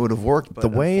me and would have worked. But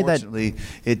unfortunately,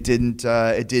 it didn't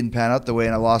pan out the way,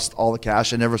 and I lost all the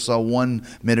cash. I never saw 1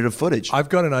 minute of footage. I've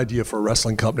got an idea for a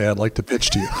wrestling company I'd like to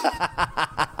pitch to you.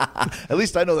 At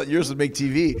least I know that yours would make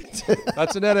TV.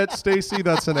 That's an edit, Stacy.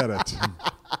 That's an edit.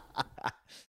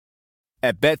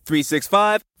 At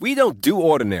Bet365, we don't do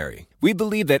ordinary. We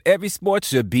believe that every sport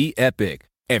should be epic.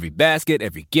 Every basket,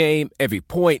 every game, every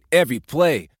point, every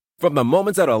play. From the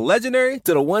moments that are legendary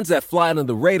to the ones that fly under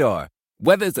the radar.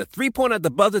 Whether it's a 3-pointer at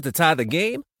the buzzer to tie the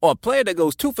game or a player that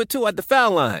goes 2 for 2 at the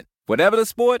foul line. Whatever the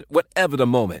sport, whatever the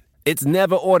moment. It's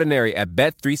never ordinary at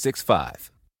Bet365.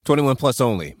 21 plus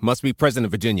only. Must be present in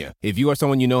Virginia. If you or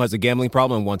someone you know has a gambling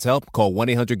problem and wants help, call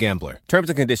 1-800-GAMBLER. Terms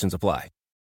and conditions apply.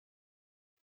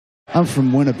 I'm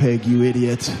from Winnipeg, you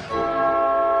idiot.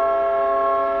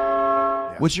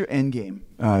 What's your end game?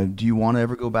 Do you want to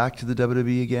ever go back to the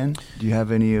WWE again? Do you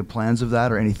have any plans of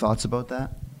that or any thoughts about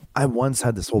that? I once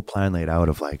had this whole plan laid out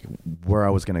of like where I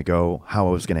was going to go, how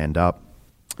I was going to end up.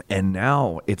 And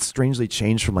now it's strangely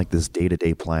changed from like this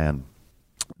day-to-day plan.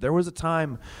 There was a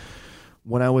time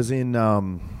when I was in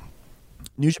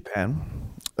New Japan,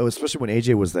 especially when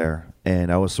AJ was there,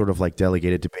 and I was sort of like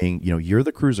delegated to being, you're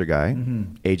the cruiser guy,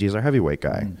 AJ's our heavyweight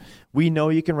guy. We know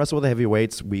you can wrestle with the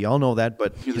heavyweights. We all know that,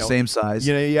 but You're the same size.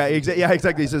 Yeah,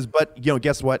 exactly. He says, but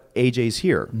guess what? AJ's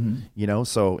here.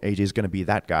 So AJ's going to be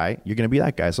that guy. You're going to be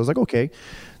that guy. So I was like, okay,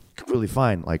 completely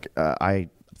fine. Like I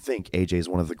think AJ is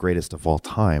one of the greatest of all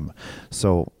time.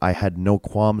 So I had no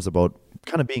qualms about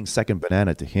kind of being second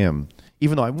banana to him,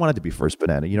 even though I wanted to be first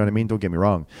banana. You know what I mean? Don't get me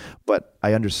wrong. But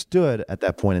I understood at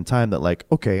that point in time that like,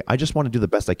 okay, I just want to do the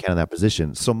best I can in that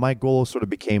position. So my goal sort of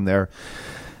became there.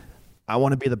 I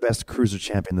want to be the best cruiser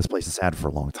champion this place has had for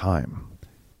a long time.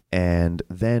 And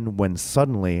then when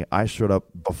suddenly I showed up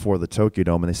before the Tokyo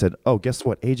Dome and they said, oh, guess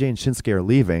what? AJ and Shinsuke are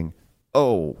leaving.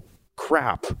 Oh,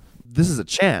 crap. This is a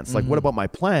chance. Like, what about my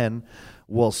plan?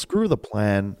 Well, screw the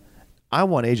plan. I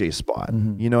want AJ's spot.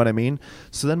 You know what I mean?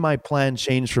 So then my plan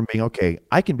changed from being, okay,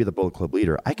 I can be the Bullet Club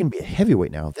leader. I can be a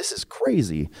heavyweight now. This is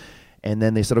crazy. And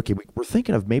then they said, okay, we're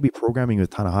thinking of maybe programming with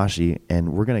Tanahashi,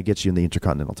 and we're going to get you in the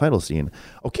Intercontinental title scene.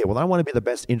 Okay, well, I want to be the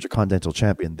best Intercontinental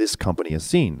champion this company has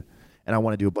seen. And I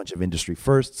want to do a bunch of industry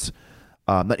firsts.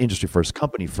 Not industry first,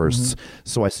 company firsts.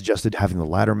 So I suggested having the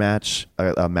ladder match,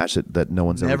 a match that no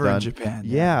one's ever done. Never in Japan.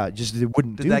 Yeah, just it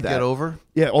wouldn't do Did that. that get over?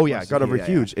 Yeah. Oh yeah, it got over Yeah,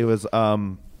 huge. It was.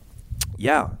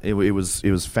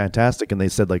 It was fantastic, and they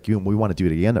said like, we want to do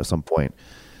it again at some point,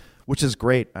 which is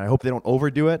great. I hope they don't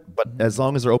overdo it, but as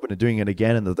long as they're open to doing it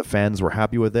again and the fans were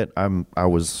happy with it, I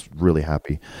was really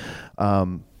happy.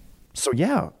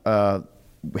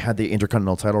 We had the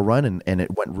Intercontinental title run, and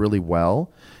it went really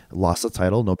well. Lost the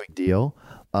title, no big deal.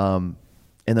 And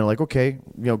they're like, okay,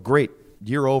 great,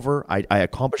 year over. I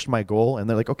accomplished my goal, and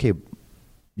they're like, okay,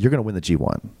 you're going to win the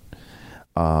G1.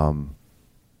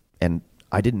 And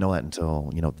I didn't know that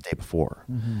until the day before,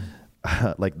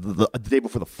 like the day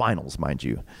before the finals, mind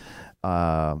you. So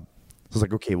I was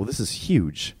like, okay, well, this is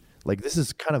huge. Like, this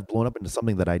is kind of blown up into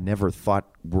something that I never thought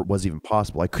was even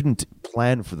possible. I couldn't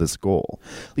plan for this goal.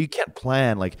 You can't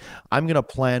plan, like, I'm going to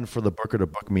plan for the booker to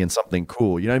book me in something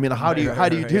cool. You know what I mean? How do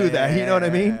you do that? You know what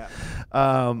I mean?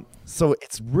 So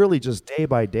it's really just day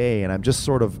by day, and I'm just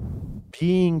sort of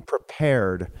being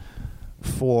prepared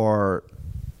for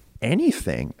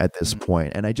anything at this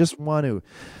point. And I just want to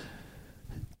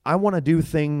do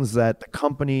things that the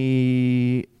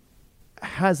company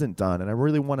hasn't done, and I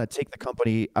really want to take the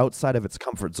company outside of its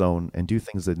comfort zone and do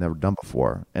things they've never done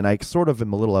before. And I sort of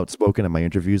am a little outspoken in my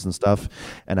interviews and stuff,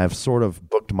 and I've sort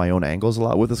of booked my own angles a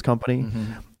lot with this company.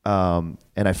 And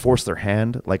I force their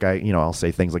hand. Like I'll say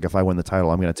things like, if I win the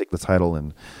title, I'm going to take the title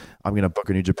and I'm going to book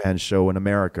a New Japan show in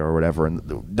America or whatever. And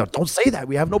no, don't say that.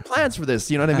 We have no plans for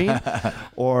this. You know what I mean?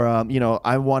 Or,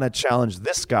 I want to challenge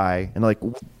this guy, and like,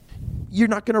 you're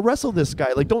not going to wrestle this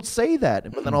guy. Like, don't say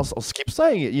that. But then I'll keep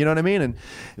saying it. You know what I mean? And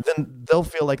then they'll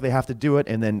feel like they have to do it.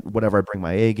 And then whatever, I bring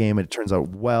my A game, and it turns out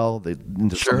well.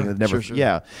 Something that never. Sure.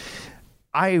 Yeah,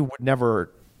 I would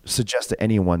never suggest to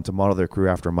anyone to model their career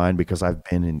after mine, because I've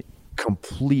been in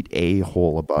complete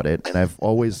a-hole about it, and I've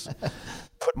always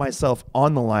put myself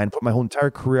on the line, put my whole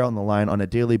entire career on the line on a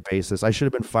daily basis. I should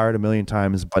have been fired a million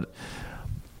times, but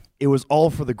it was all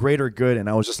for the greater good, and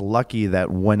I was just lucky that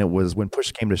when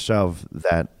push came to shove,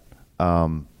 that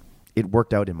it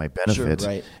worked out in my benefit. Sure,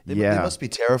 right. They must be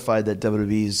terrified that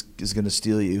WWE is going to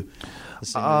steal you. The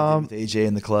same way they did with AJ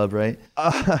in the club, right?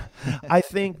 I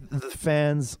think the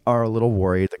fans are a little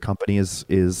worried. The company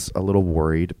is a little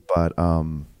worried, but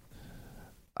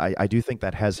I do think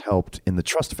that has helped in the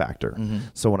trust factor.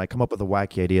 So when I come up with a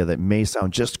wacky idea that may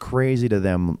sound just crazy to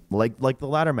them, like the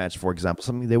ladder match, for example,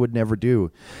 something they would never do,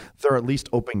 they're at least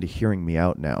open to hearing me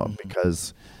out now,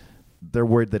 because they're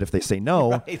worried that if they say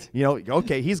no, right,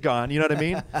 okay, he's gone. You know what I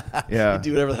mean? Yeah. You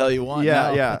do whatever the hell you want. Yeah,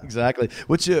 now. Yeah. Exactly.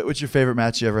 What's your favorite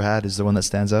match you ever had? Is there one that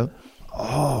stands out?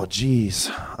 Oh,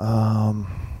 geez. I'm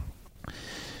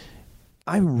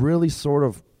really sort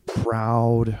of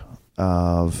proud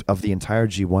of the entire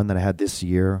G1 that I had this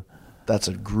year. That's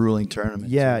a grueling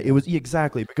tournament. Yeah, it was,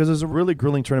 exactly, because it was a really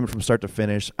grueling tournament from start to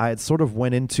finish. I had sort of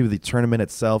went into the tournament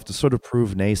itself to sort of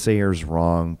prove naysayers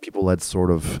wrong. People had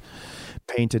sort of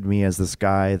painted me as this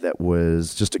guy that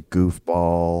was just a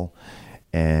goofball,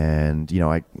 and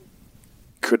I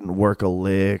couldn't work a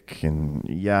lick and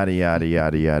yada, yada,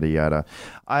 yada, yada, yada.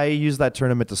 I used that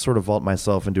tournament to sort of vault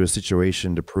myself into a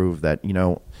situation to prove that,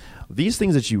 these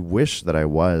things that you wish that I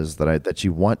was, that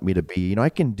you want me to be, I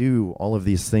can do all of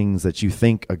these things that you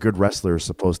think a good wrestler is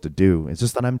supposed to do. It's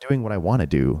just that I'm doing what I want to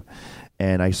do.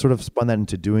 And I sort of spun that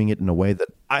into doing it in a way that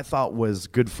I thought was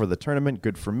good for the tournament,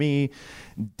 good for me,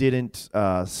 didn't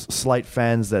slight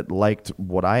fans that liked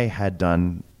what I had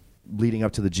done leading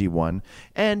up to the G1,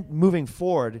 and moving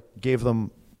forward gave them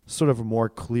sort of a more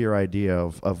clear idea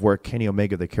of where Kenny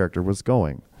Omega, the character, was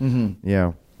going. Mm-hmm.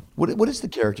 Yeah. What is the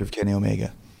character of Kenny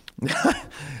Omega?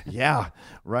 Yeah,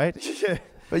 right?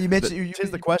 But you mentioned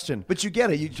Here's the question. But you get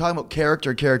it. You're talking about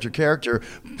character.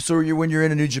 So when you're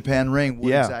in a New Japan ring,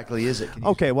 what exactly is it?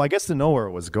 Okay, well, I guess to know where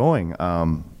it was going,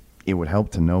 it would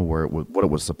help to know what it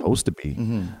was supposed to be.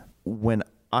 Mm-hmm. When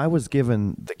I was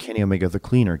given the Kenny Omega the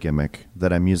Cleaner gimmick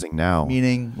that I'm using now.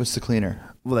 Meaning, what's the Cleaner?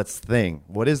 Well, that's the thing.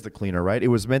 What is the Cleaner, right? It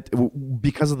was meant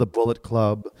because of the Bullet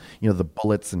Club, the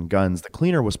bullets and guns. The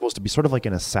Cleaner was supposed to be sort of like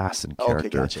an assassin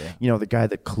character. Okay, gotcha. The guy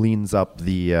that cleans up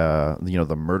the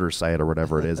the murder site or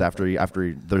whatever it is after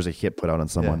there's a hit put out on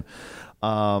someone.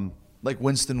 Yeah. Like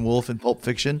Winston Wolfe in Pulp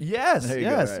Fiction. Yes,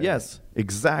 yes,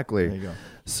 exactly. There you go.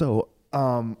 So,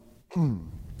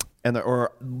 and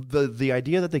the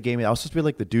idea that they gave me, I was supposed to be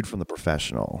like the dude from The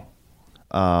Professional.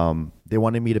 They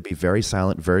wanted me to be very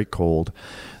silent, very cold.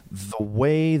 The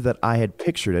way that I had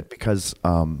pictured it, because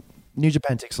New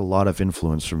Japan takes a lot of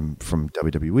influence from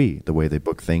WWE, the way they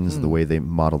book things, the way they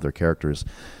model their characters.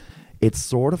 It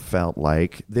sort of felt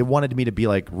like they wanted me to be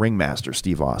like Ringmaster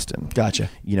Steve Austin. Gotcha.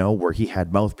 Where he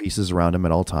had mouthpieces around him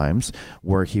at all times,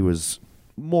 where he was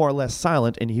more or less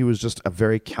silent, and he was just a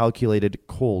very calculated,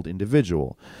 cold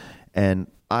individual. And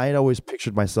I had always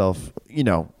pictured myself,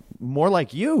 more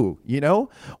like you,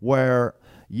 where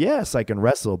yes, I can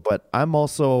wrestle, but I'm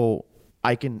also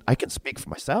I can speak for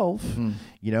myself.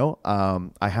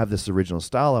 I have this original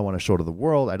style I want to show to the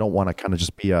world. I don't want to kind of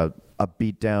just be a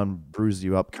beat down, bruise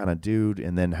you up kind of dude,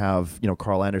 and then have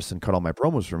Carl Anderson cut all my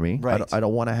promos for me. Right. I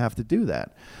don't want to have to do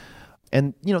that.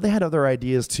 And, they had other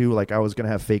ideas too. Like I was going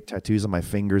to have fake tattoos on my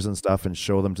fingers and stuff and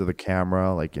show them to the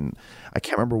camera. Like, and I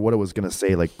can't remember what it was going to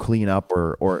say, like clean up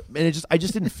and I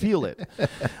just didn't feel it.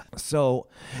 So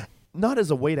not as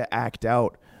a way to act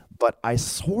out, but I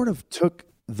sort of took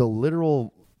the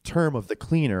literal term of the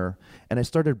Cleaner and I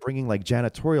started bringing like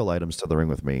janitorial items to the ring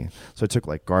with me. So I took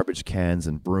like garbage cans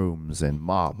and brooms and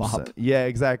mops. Yeah,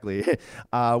 exactly.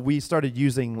 We started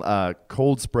using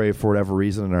cold spray for whatever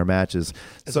reason in our matches.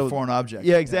 It's a foreign object.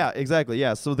 Yeah, exactly.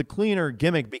 Yeah. So the Cleaner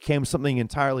gimmick became something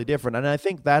entirely different. And I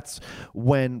think that's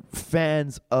when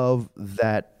fans of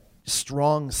that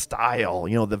strong style,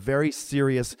 the very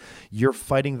serious, you're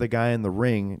fighting the guy in the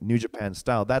ring, New Japan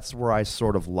style, that's where I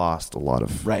sort of lost a lot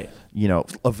of,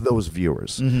 of those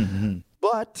viewers. Mm-hmm.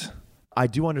 But I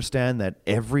do understand that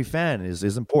every fan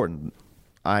is important.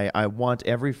 I want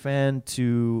every fan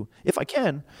to, if I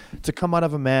can, to come out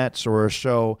of a match or a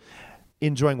show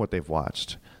enjoying what they've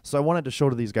watched. So I wanted to show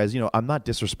to these guys, I'm not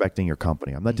disrespecting your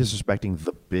company. I'm not disrespecting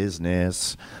the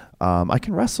business. I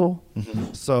can wrestle.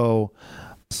 Mm-hmm. So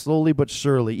slowly but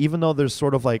surely, even though there's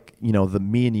sort of like, the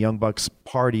me and Young Bucks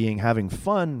partying, having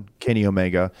fun, Kenny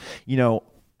Omega,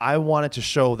 I wanted to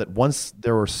show that once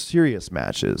there were serious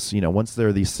matches, once there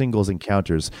are these singles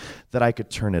encounters, that I could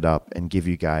turn it up and give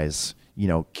you guys,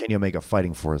 Kenny Omega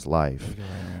fighting for his life.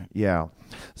 Right. Yeah.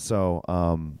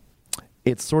 So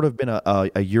it's sort of been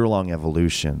a year-long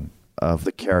evolution of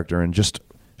the character and just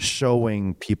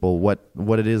showing people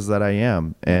what it is that I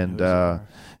am.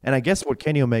 And I guess what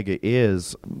Kenny Omega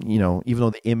is, even though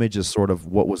the image is sort of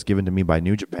what was given to me by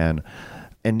New Japan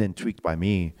and then tweaked by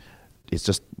me, it's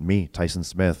just me, Tyson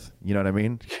Smith. You know what I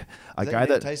mean?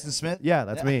 Tyson Smith? Yeah,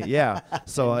 that's me. Yeah.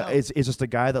 So it's just a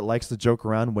guy that likes to joke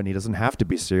around when he doesn't have to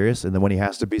be serious, and then when he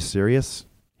has to be serious,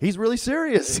 he's really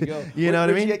serious. There you go. You know what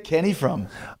I mean? Where'd you get Kenny from?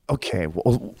 Okay,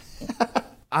 well,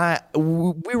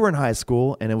 we were in high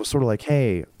school, and it was sort of like,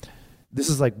 hey, this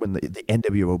is like when the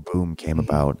NWO boom came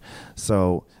about.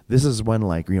 So this is when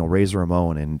like, Razor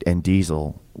Ramon and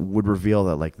Diesel would reveal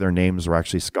that like their names were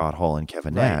actually Scott Hall and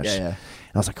Kevin Nash. Yeah.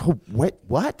 And I was like, oh,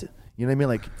 what? You know what I mean?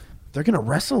 Like they're going to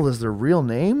wrestle as their real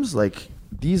names? Like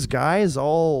these guys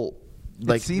all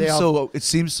like it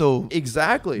seems so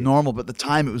exactly normal, but at the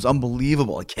time it was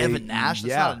unbelievable. Like Kevin Nash,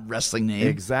 that's not a wrestling name.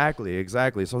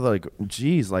 Exactly. So they're like,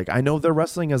 geez, like I know they're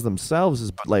wrestling as themselves,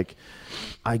 but like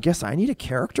I guess I need a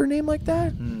character name like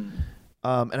that. And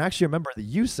I actually remember that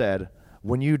you said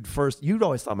when you'd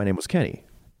always thought my name was Kenny.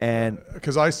 And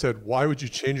Because I said, why would you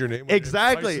change your name? when your name's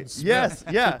exactly. Tyson Smith? Yes.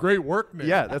 It's Yeah. a great work name.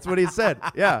 Yeah, that's what he said.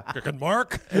 Yeah. Good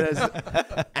Mark.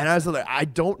 And I was like, I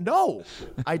don't know.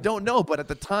 But at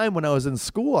the time when I was in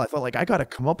school, I felt like I got to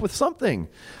come up with something.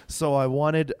 So I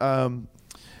wanted,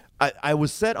 I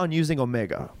was set on using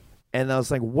Omega. And I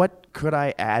was like, what could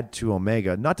I add to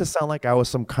Omega? Not to sound like I was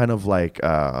some kind of like,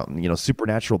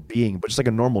 supernatural being, but just like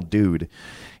a normal dude.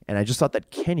 And I just thought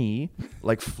that Kenny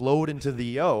like flowed into the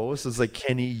yo. So it's like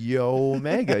Kenny Yo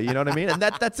Omega. You know what I mean? And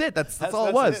that's it. That's all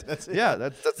it was. That's it. Yeah.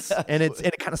 That's and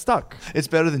it kind of stuck. It's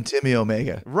better than Timmy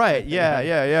Omega. Right.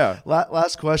 Yeah.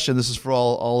 Last question. This is for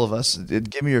all of us.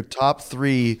 Give me your top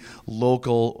 3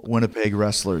 local Winnipeg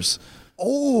wrestlers.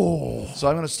 Oh, so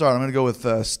I'm going to start. I'm going to go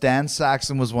with Stan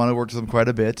Saxon was one. I worked with him quite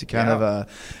a bit. Kind of a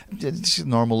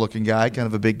normal looking guy, kind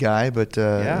of a big guy, but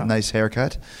nice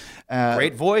haircut.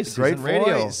 Great voice. Great He's in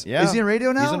radio. voice. Yeah. Is he in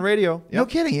radio now? He's in radio. No Yep.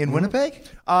 kidding. In Winnipeg?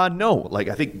 No, like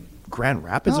I think Grand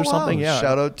Rapids or something. Wow. Yeah.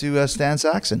 Shout out to Stan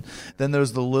Saxon. Then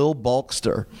there's the Lil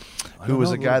Bulkster, who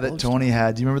was a guy that Tony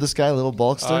had. Do you remember this guy, Lil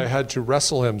Bulkster? I had to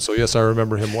wrestle him, so yes, I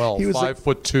remember him well. He was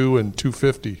 5'2" and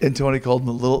 250. and Tony called him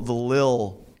the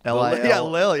Lil. L-I-L, Yeah,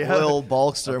 Lil, yeah. Lil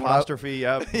Bulkster. Apostrophe.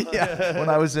 Yeah. Yeah. When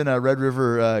I was in Red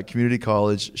River Community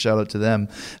College, shout out to them,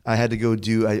 I had to go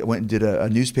I went and did a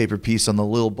newspaper piece on the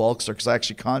Lil Bulkster because I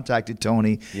actually contacted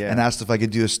Tony and asked if I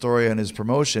could do a story on his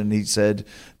promotion. And he said,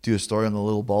 do a story on the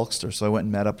Lil Bulkster. So I went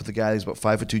and met up with the guy. He's about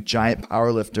 5'2", giant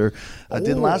power lifter.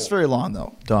 Didn't last very long,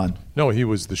 though, Don. No, he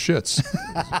was the shits.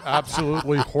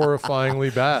 Absolutely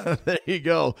horrifyingly bad. There you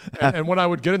go. And when I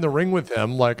would get in the ring with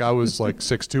him, like I was like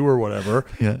 6'2" or whatever,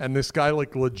 and this guy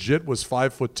like legit was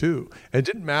 5'2". And it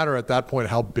didn't matter at that point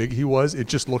how big he was; it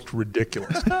just looked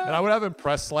ridiculous. And I would have him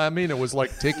press slam me, and it was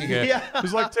like taking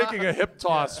a hip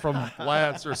toss from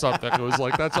Lance or something. It was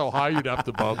like that's how high you'd have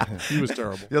to bump. He was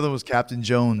terrible. The other was Captain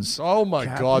Jones. Oh my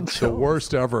God, the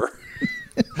worst ever.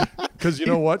 Because you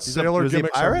know what? Sailor was he a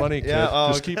gimmicks are pirate? money, kid. Yeah,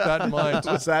 Just keep that in mind.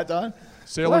 What's that, Don?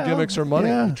 Sailor gimmicks are money.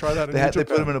 Yeah. You try that in They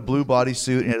put him in a blue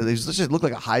bodysuit. And they just looked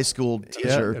like a high school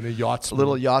teacher. and a yachtsman.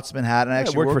 little yachtsman hat. And I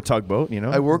actually worked for Tugboat, you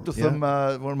know. I worked with him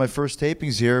one of my first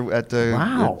tapings here at the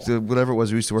whatever it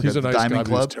was. We used to work He's at a the nice Diamond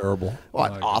guy, but he's Club. terrible.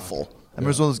 Oh, awful. I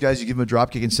remember one of those guys, you give him a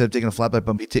drop kick instead of taking a flat back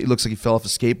bump, he looks like he fell off a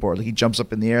skateboard. Like he jumps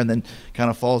up in the air and then kind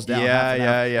of falls down.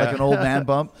 Yeah. Like an old man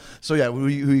bump. So, who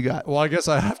you got? Well, I guess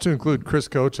I have to include Chris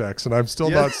Kochex, and I'm still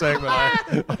not saying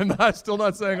that I'm still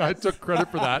not saying I took credit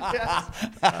for that.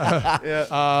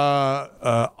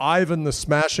 Ivan the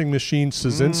Smashing Machine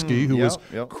Szynski, who was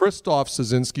Krzysztof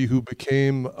Szynski, who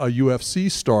became a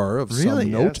UFC star of some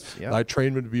note. Yes, yep. I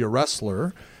trained him to be a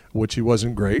wrestler, which he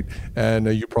wasn't great,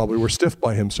 and you probably were stiffed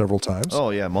by him several times. Oh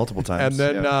yeah, multiple times.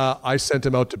 And then I sent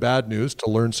him out to Bad News to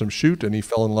learn some shoot, and he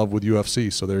fell in love with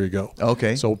UFC. So there you go.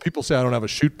 Okay. So people say I don't have a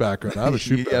shoot background. I have a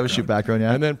shoot You background. have a shoot background,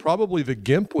 yeah. And then probably the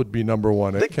Gimp would be number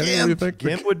one. The Kenny, what do you think?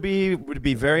 Gimp would be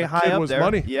very high kid up was there.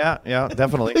 money. Yeah,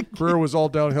 definitely. Career was all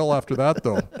downhill after that,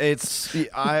 though.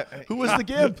 Who was the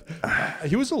Gimp?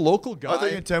 He was a local guy. I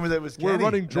thought you were telling me that was We're Kenny.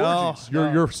 running Georgie's.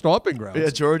 Your stomping grounds. Yeah,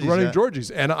 Georgie's, We're running yeah.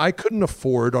 Georgie's, and I couldn't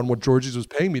afford on what Georgie's was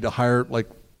paying me to hire like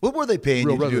What were they paying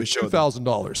real you to do a revenue, show?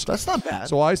 $2,000. That's not bad.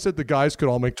 So I said the guys could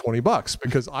all make $20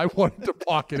 because I wanted to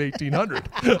pocket $1,800.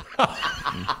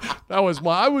 That was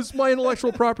my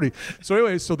intellectual property. So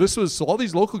anyway, so all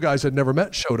these local guys I'd never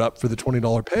met showed up for the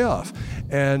 $20 payoff,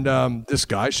 and this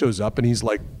guy shows up and he's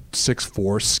like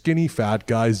 6'4", skinny fat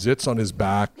guy, zits on his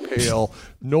back, pale,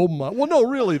 no money. Well, no,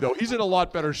 really though, he's in a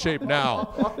lot better shape now.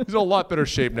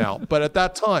 But at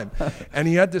that time, and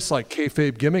he had this like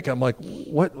kayfabe gimmick. I'm like,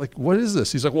 what is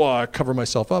this? He's like, well, I cover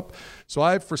myself up. So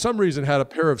I, for some reason, had a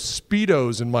pair of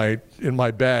Speedos in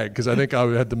my bag because I think I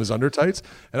had them as undertights,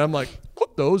 and I'm like,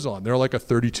 put those on. They're like a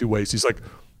 32 waist. He's like,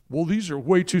 well, these are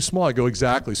way too small. I go,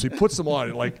 exactly. So he puts them on,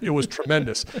 and like it was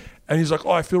tremendous. And he's like,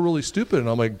 oh, I feel really stupid. And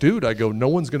I'm like, dude, I go, no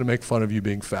one's going to make fun of you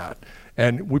being fat.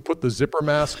 And we put the zipper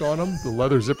mask on him, the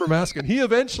leather zipper mask. And he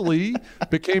eventually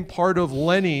became part of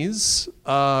Lenny's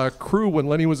crew when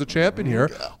Lenny was a champion here,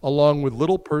 along with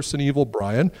Little Person Evil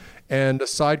Brian and a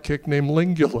sidekick named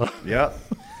Lingula. Yeah.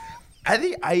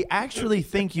 I actually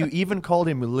think you even called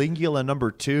him Lingula number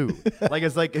 2. Like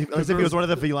as if he was one of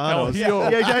the villanos.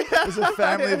 It's a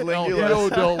family of Lingula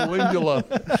del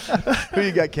Lingula. Who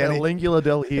you got, Kenny? Lingula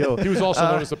del Hio. He was also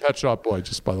known as the Pet Shop Boy,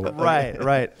 just by the way.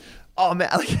 Right. Oh man,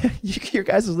 your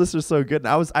guys' list are so good. And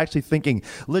I was actually thinking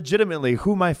legitimately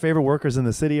who my favorite workers in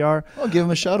the city are. I'll give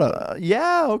him a shout out.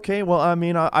 Yeah, okay. Well, I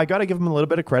mean, I got to give him a little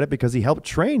bit of credit because he helped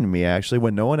train me actually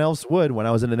when no one else would when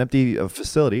I was in an empty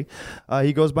facility.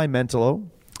 He goes by Mentolo.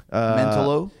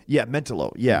 Mentolo? Yeah,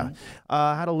 Mentolo. Yeah.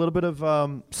 Had a little bit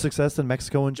of success in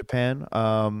Mexico and Japan.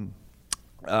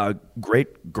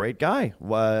 Great guy.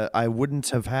 I wouldn't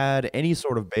have had any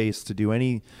sort of base to do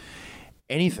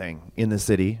anything in the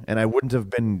city, and I wouldn't have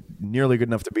been nearly good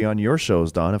enough to be on your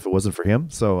shows, Don, if it wasn't for him.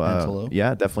 So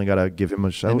yeah, definitely got to give him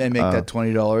a shout. And make that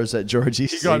 $20 at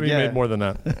Georgie's. He got me made more than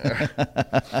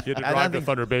that. He had to drive to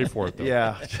Thunder Bay for it, though.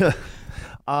 Yeah.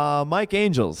 Mike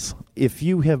Angels, if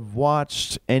you have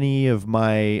watched any of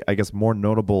my, I guess, more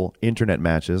notable internet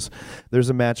matches, there's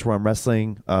a match where I'm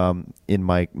wrestling in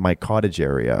my cottage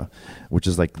area, which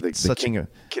is like the Such king a of...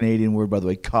 Canadian word, by the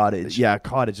way, cottage. Yeah,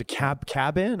 cottage, a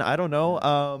cabin. I don't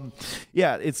know.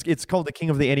 Yeah, it's called the King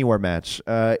of the Anywhere match.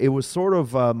 It was sort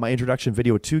of my introduction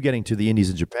video to getting to the Indies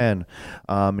in Japan,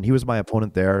 and he was my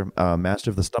opponent there, master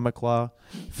of the stomach claw,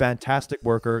 fantastic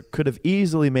worker. Could have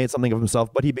easily made something of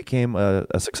himself, but he became a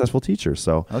successful teacher.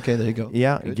 So okay, there you go.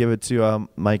 Yeah, Good. give it to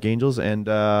Mike Angels, and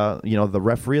the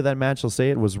referee of that match, I'll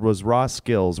say it was Ross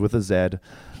Skills with a Z,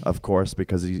 of course,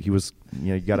 because he was,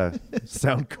 you gotta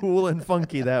sound cool and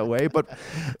funky that way. But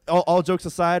all jokes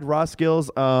aside, Ross Skills,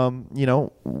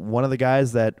 one of the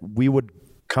guys that we would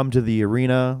come to the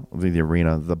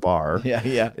bar.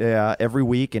 Yeah. Every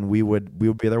week, and we would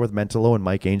be there with Mentolo and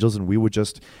Mike Angels, and we would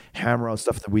just hammer out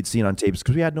stuff that we'd seen on tapes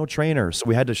because we had no trainer, so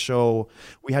we had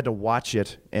to watch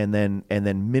it and then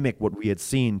mimic what we had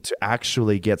seen to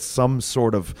actually get some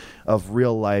sort of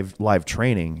real live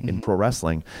training in pro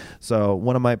wrestling. So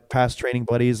one of my past training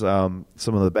buddies, some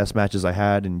of the best matches I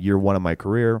had in year 1 of my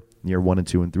career, year 1 and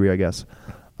 2 and 3, I guess.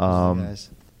 Guys.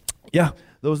 Yeah.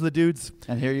 Those are the dudes.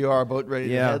 And here you are, about ready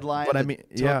to headline. But I the mean,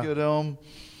 Tokyo Dome.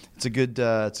 It's a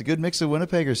good mix of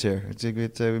Winnipeggers here.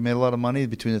 We made a lot of money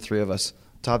between the three of us.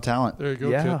 Top talent. There you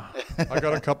go, kid. I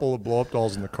got a couple of blow-up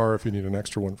dolls in the car if you need an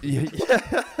extra one. For you.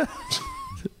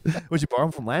 Would you borrow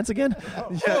them from Lance again?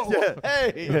 Yeah.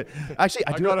 Hey. Actually,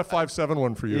 I got a 5'7"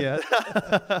 one for you. Yeah.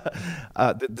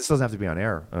 This doesn't have to be on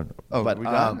air. But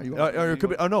or it could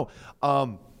be. Oh no.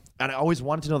 And I always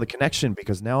wanted to know the connection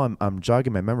because now I'm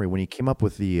jogging my memory when he came up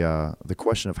with the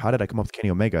question of how did I come up with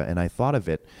Kenny Omega, and I thought of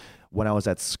it when I was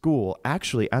at school.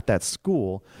 Actually, at that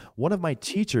school, one of my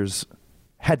teachers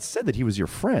had said that he was your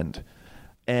friend,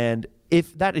 and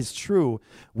if that is true,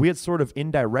 we had sort of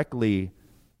indirectly,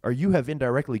 or you have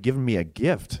indirectly given me a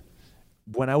gift.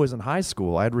 When I was in high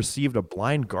school, I had received a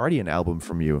Blind Guardian album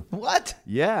from you. What?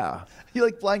 Yeah. You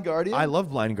like Blind Guardian? I love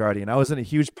Blind Guardian. I was in a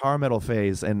huge power metal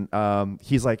phase, and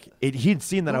he's like, he'd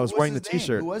seen that I was wearing the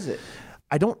T-shirt. Who was it?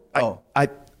 I don't. Oh, I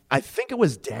think it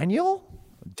was Daniel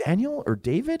or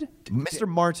David, Mr.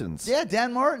 Martins. Yeah,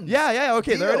 Dan Martins. Yeah.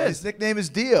 Okay, Dio. there it is. His nickname is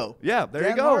Dio. Yeah, there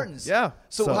Dan you go. Martins. Yeah.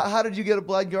 So how did you get a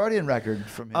Blind Guardian record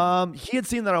from him? He had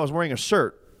seen that I was wearing a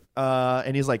shirt,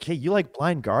 and he's like, "Hey, you like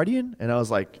Blind Guardian?" And I was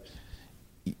like,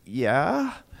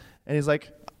 "Yeah." And he's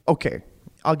like, "Okay,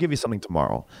 I'll give you something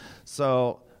tomorrow."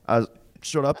 So I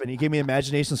showed up, and he gave me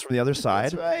Imaginations from the Other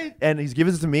Side. That's right. And he's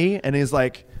given it to me, and he's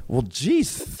like, "Well,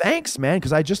 geez, thanks, man,"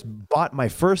 because I just bought my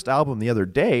first album the other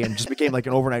day and just became like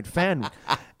an overnight fan.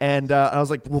 And I was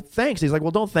like, "Well, thanks." He's like,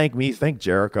 "Well, don't thank me, thank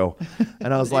Jericho."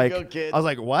 And I was like, go, kid. "I was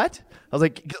like, what?" I was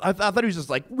like, I thought he was just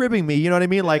like ribbing me, you know what I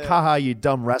mean? Like, haha, you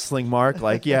dumb wrestling mark.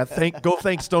 Like, yeah, go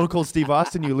thank Stone Cold Steve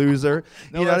Austin, you loser.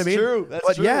 No, you know what I that's mean? true. That's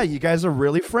but true. yeah, you guys are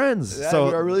really friends. Yeah, so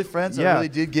we are really friends. Yeah. I really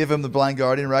did give him the Blind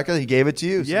Guardian record. He gave it to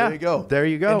you. So Yeah, there you go. there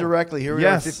you go. Indirectly, here we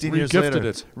Yes. are 15 years later. Regifted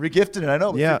it. Regifted it, I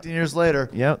know, but Yeah. 15 years later.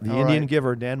 Yeah, the All Indian right.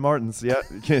 giver, Dan Martins. Yeah.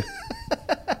 Come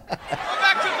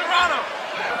back to Toronto.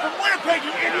 I'm from Winnipeg,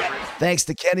 you idiot. Thanks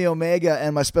to Kenny Omega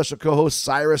and my special co-host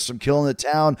Cyrus from Killing the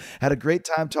Town. Had a great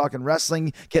time talking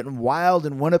wrestling, getting wild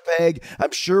in Winnipeg. I'm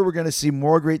sure we're going to see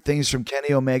more great things from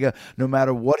Kenny Omega no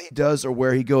matter what he does or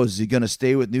where he goes. Is he going to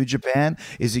stay with New Japan?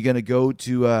 Is he going to go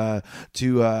to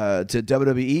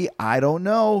WWE? I don't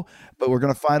know, but we're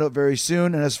going to find out very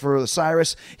soon. And as for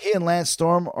Cyrus, he and Lance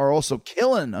Storm are also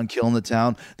killing on Killing the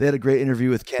Town. They had a great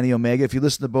interview with Kenny Omega. If you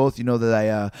listen to both, you know that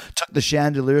I took the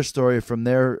chandelier story from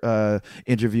their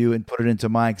interview and put it into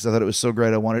mine because I thought it was so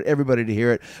great. I wanted everybody to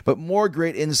hear it. But more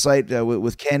great insight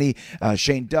with Kenny,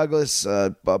 Shane Douglas,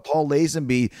 Paul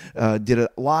Lazenby did a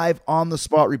live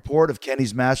on-the-spot report of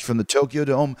Kenny's match from the Tokyo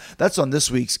Dome. That's on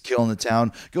this week's Killing the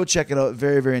Town. Go check it out.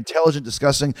 Very, very intelligent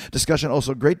discussion.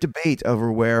 Also, great debate over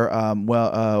where,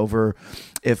 over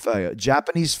if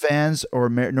Japanese fans or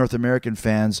North American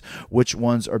fans, which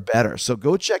ones are better. So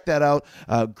go check that out.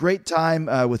 Great time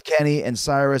with Kenny and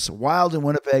Cyrus, wild in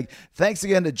Winnipeg. Thanks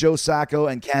again to Joe Sacco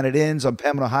and Canada Inns on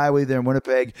Pembina Highway there in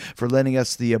Winnipeg for lending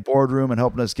us the boardroom and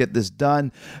helping us get this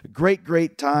done.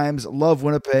 Great times. Love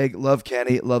Winnipeg. Love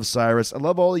Kenny. Love Cyrus. I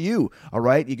love all of you. All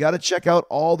right. You got to check out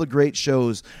all the great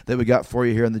shows that we got for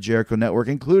you here on the Jericho Network,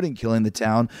 including Killing the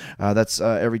Town. That's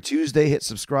every Tuesday. Hit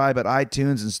subscribe at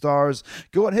iTunes and Stars.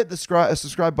 Go and hit the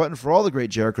subscribe button for all the great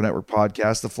Jericho Network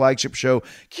podcasts. The flagship show,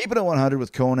 Keeping It 100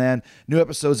 with Conan. New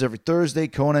episodes every Thursday.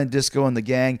 Conan, Disco, and the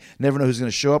gang. Never know who's going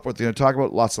to show up, what they're going to talk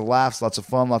about. Lots of laughs, lots of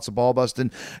fun, lots of ball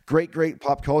busting. Great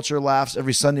pop culture laughs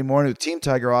every Sunday morning with Team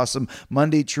Tiger Awesome.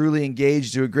 Monday, Truly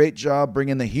Engaged. Do a great job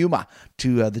bringing the humor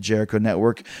to the Jericho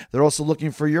Network. They're also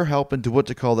looking for your help into what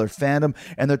to call their fandom,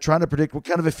 and they're trying to predict what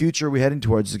kind of a future are we heading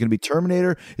towards. Is it going to be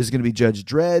Terminator? Is it going to be Judge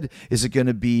Dredd? Is it going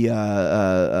to be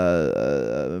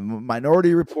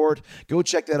Minority Report? Go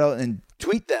check that out and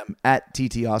tweet them at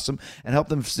TT Awesome and help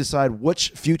them decide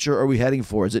which future are we heading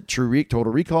for. Is it Total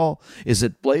Recall? Is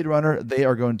it Blade Runner? They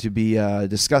are going to be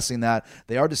discussing that.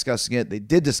 They are discussing it. They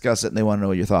did discuss it, and they want to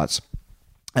know your thoughts.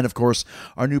 And, of course,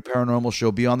 our new paranormal show,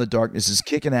 Beyond the Darkness, is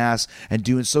kicking ass and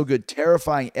doing so good,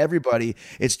 terrifying everybody.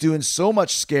 It's doing so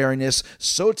much scariness,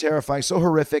 so terrifying, so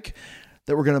horrific,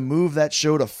 that we're going to move that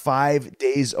show to 5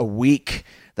 days a week.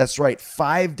 That's right,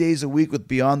 5 days a week with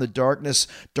Beyond the Darkness,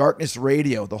 Darkness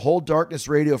Radio. The whole Darkness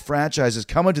Radio franchise is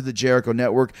coming to the Jericho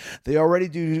Network. They already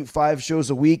do 5 shows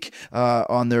a week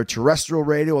on their terrestrial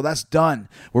radio. Well, that's done.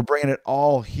 We're bringing it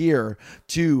all here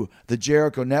to the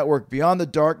Jericho Network. Beyond the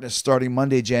Darkness, starting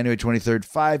Monday, January 23rd,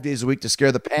 5 days a week to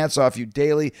scare the pants off you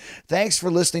daily. Thanks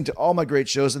for listening to all my great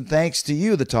shows, and thanks to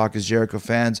you, the Talk is Jericho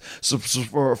fans,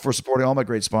 for supporting all my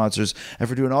great sponsors and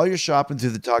for doing all your shopping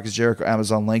through the Talk is Jericho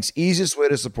Amazon links. Easiest way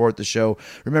to support the show.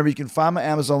 Remember, you can find my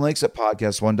Amazon links at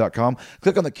podcast1.com.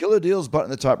 Click on the Killer Deals button in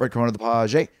the top right corner of the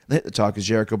page. Then hit the Talk is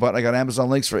Jericho button. I got Amazon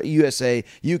links for USA,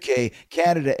 UK,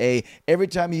 Canada A. Every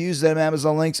time you use them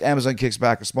Amazon links, Amazon kicks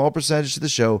back a small percentage to the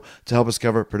show to help us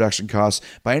cover production costs.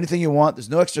 Buy anything you want. There's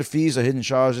no extra fees or hidden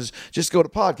charges. Just go to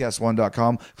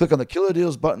podcast1.com. Click on the Killer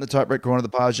Deals button in the top right corner of the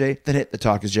page. Then hit the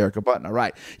Talk is Jericho button. All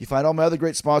right. You find all my other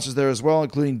great sponsors there as well,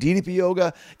 including DDP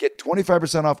Yoga. Get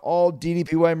 25% off all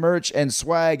DDPY merch and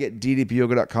swag at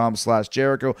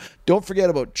ddpyoga.com/Jericho. Don't forget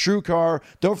about TrueCar.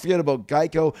 Don't forget about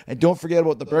Geico. And don't forget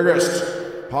about the biggest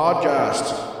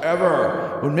podcast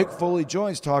ever. When Mick Foley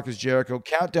joins Talk is Jericho,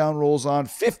 countdown rolls on,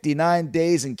 59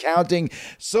 days and counting.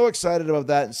 So excited about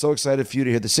that, and so excited for you to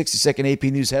hear the 60-second AP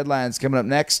News headlines coming up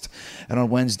next. And on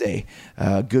Wednesday,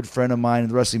 a good friend of mine in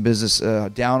the wrestling business,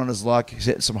 down on his luck, he's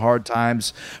hitting some hard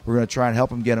times. We're going to try and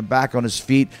help him get him back on his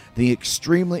feet. The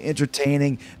extremely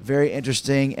entertaining, very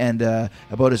interesting, and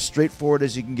about as straightforward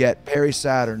as you can get, Perry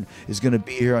Saturn is going to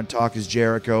be here on Talk is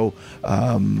Jericho. We're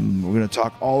going to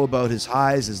talk all about his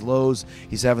highs, his lows.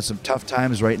 He's having some tough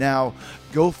times right now.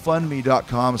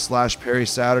 GoFundMe.com/Perry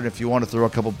Saturn if you want to throw a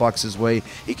couple bucks his way.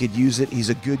 He could use it. He's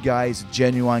a good guy. He's a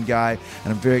genuine guy,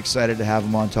 and I'm very excited to have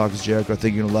him on Talk is Jericho. I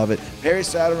think you're going to love it. Perry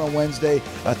Saturn on Wednesday.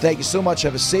 Thank you so much.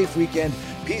 Have a safe weekend.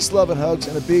 Peace, love, and hugs,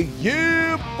 and a big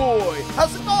yeah, boy.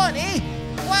 How's it going, eh?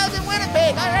 Wild in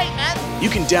Winnipeg. All right, man. You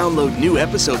can download new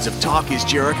episodes of Talk is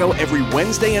Jericho every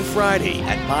Wednesday and Friday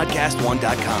at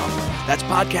podcast1.com. That's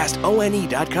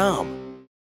podcastone.com.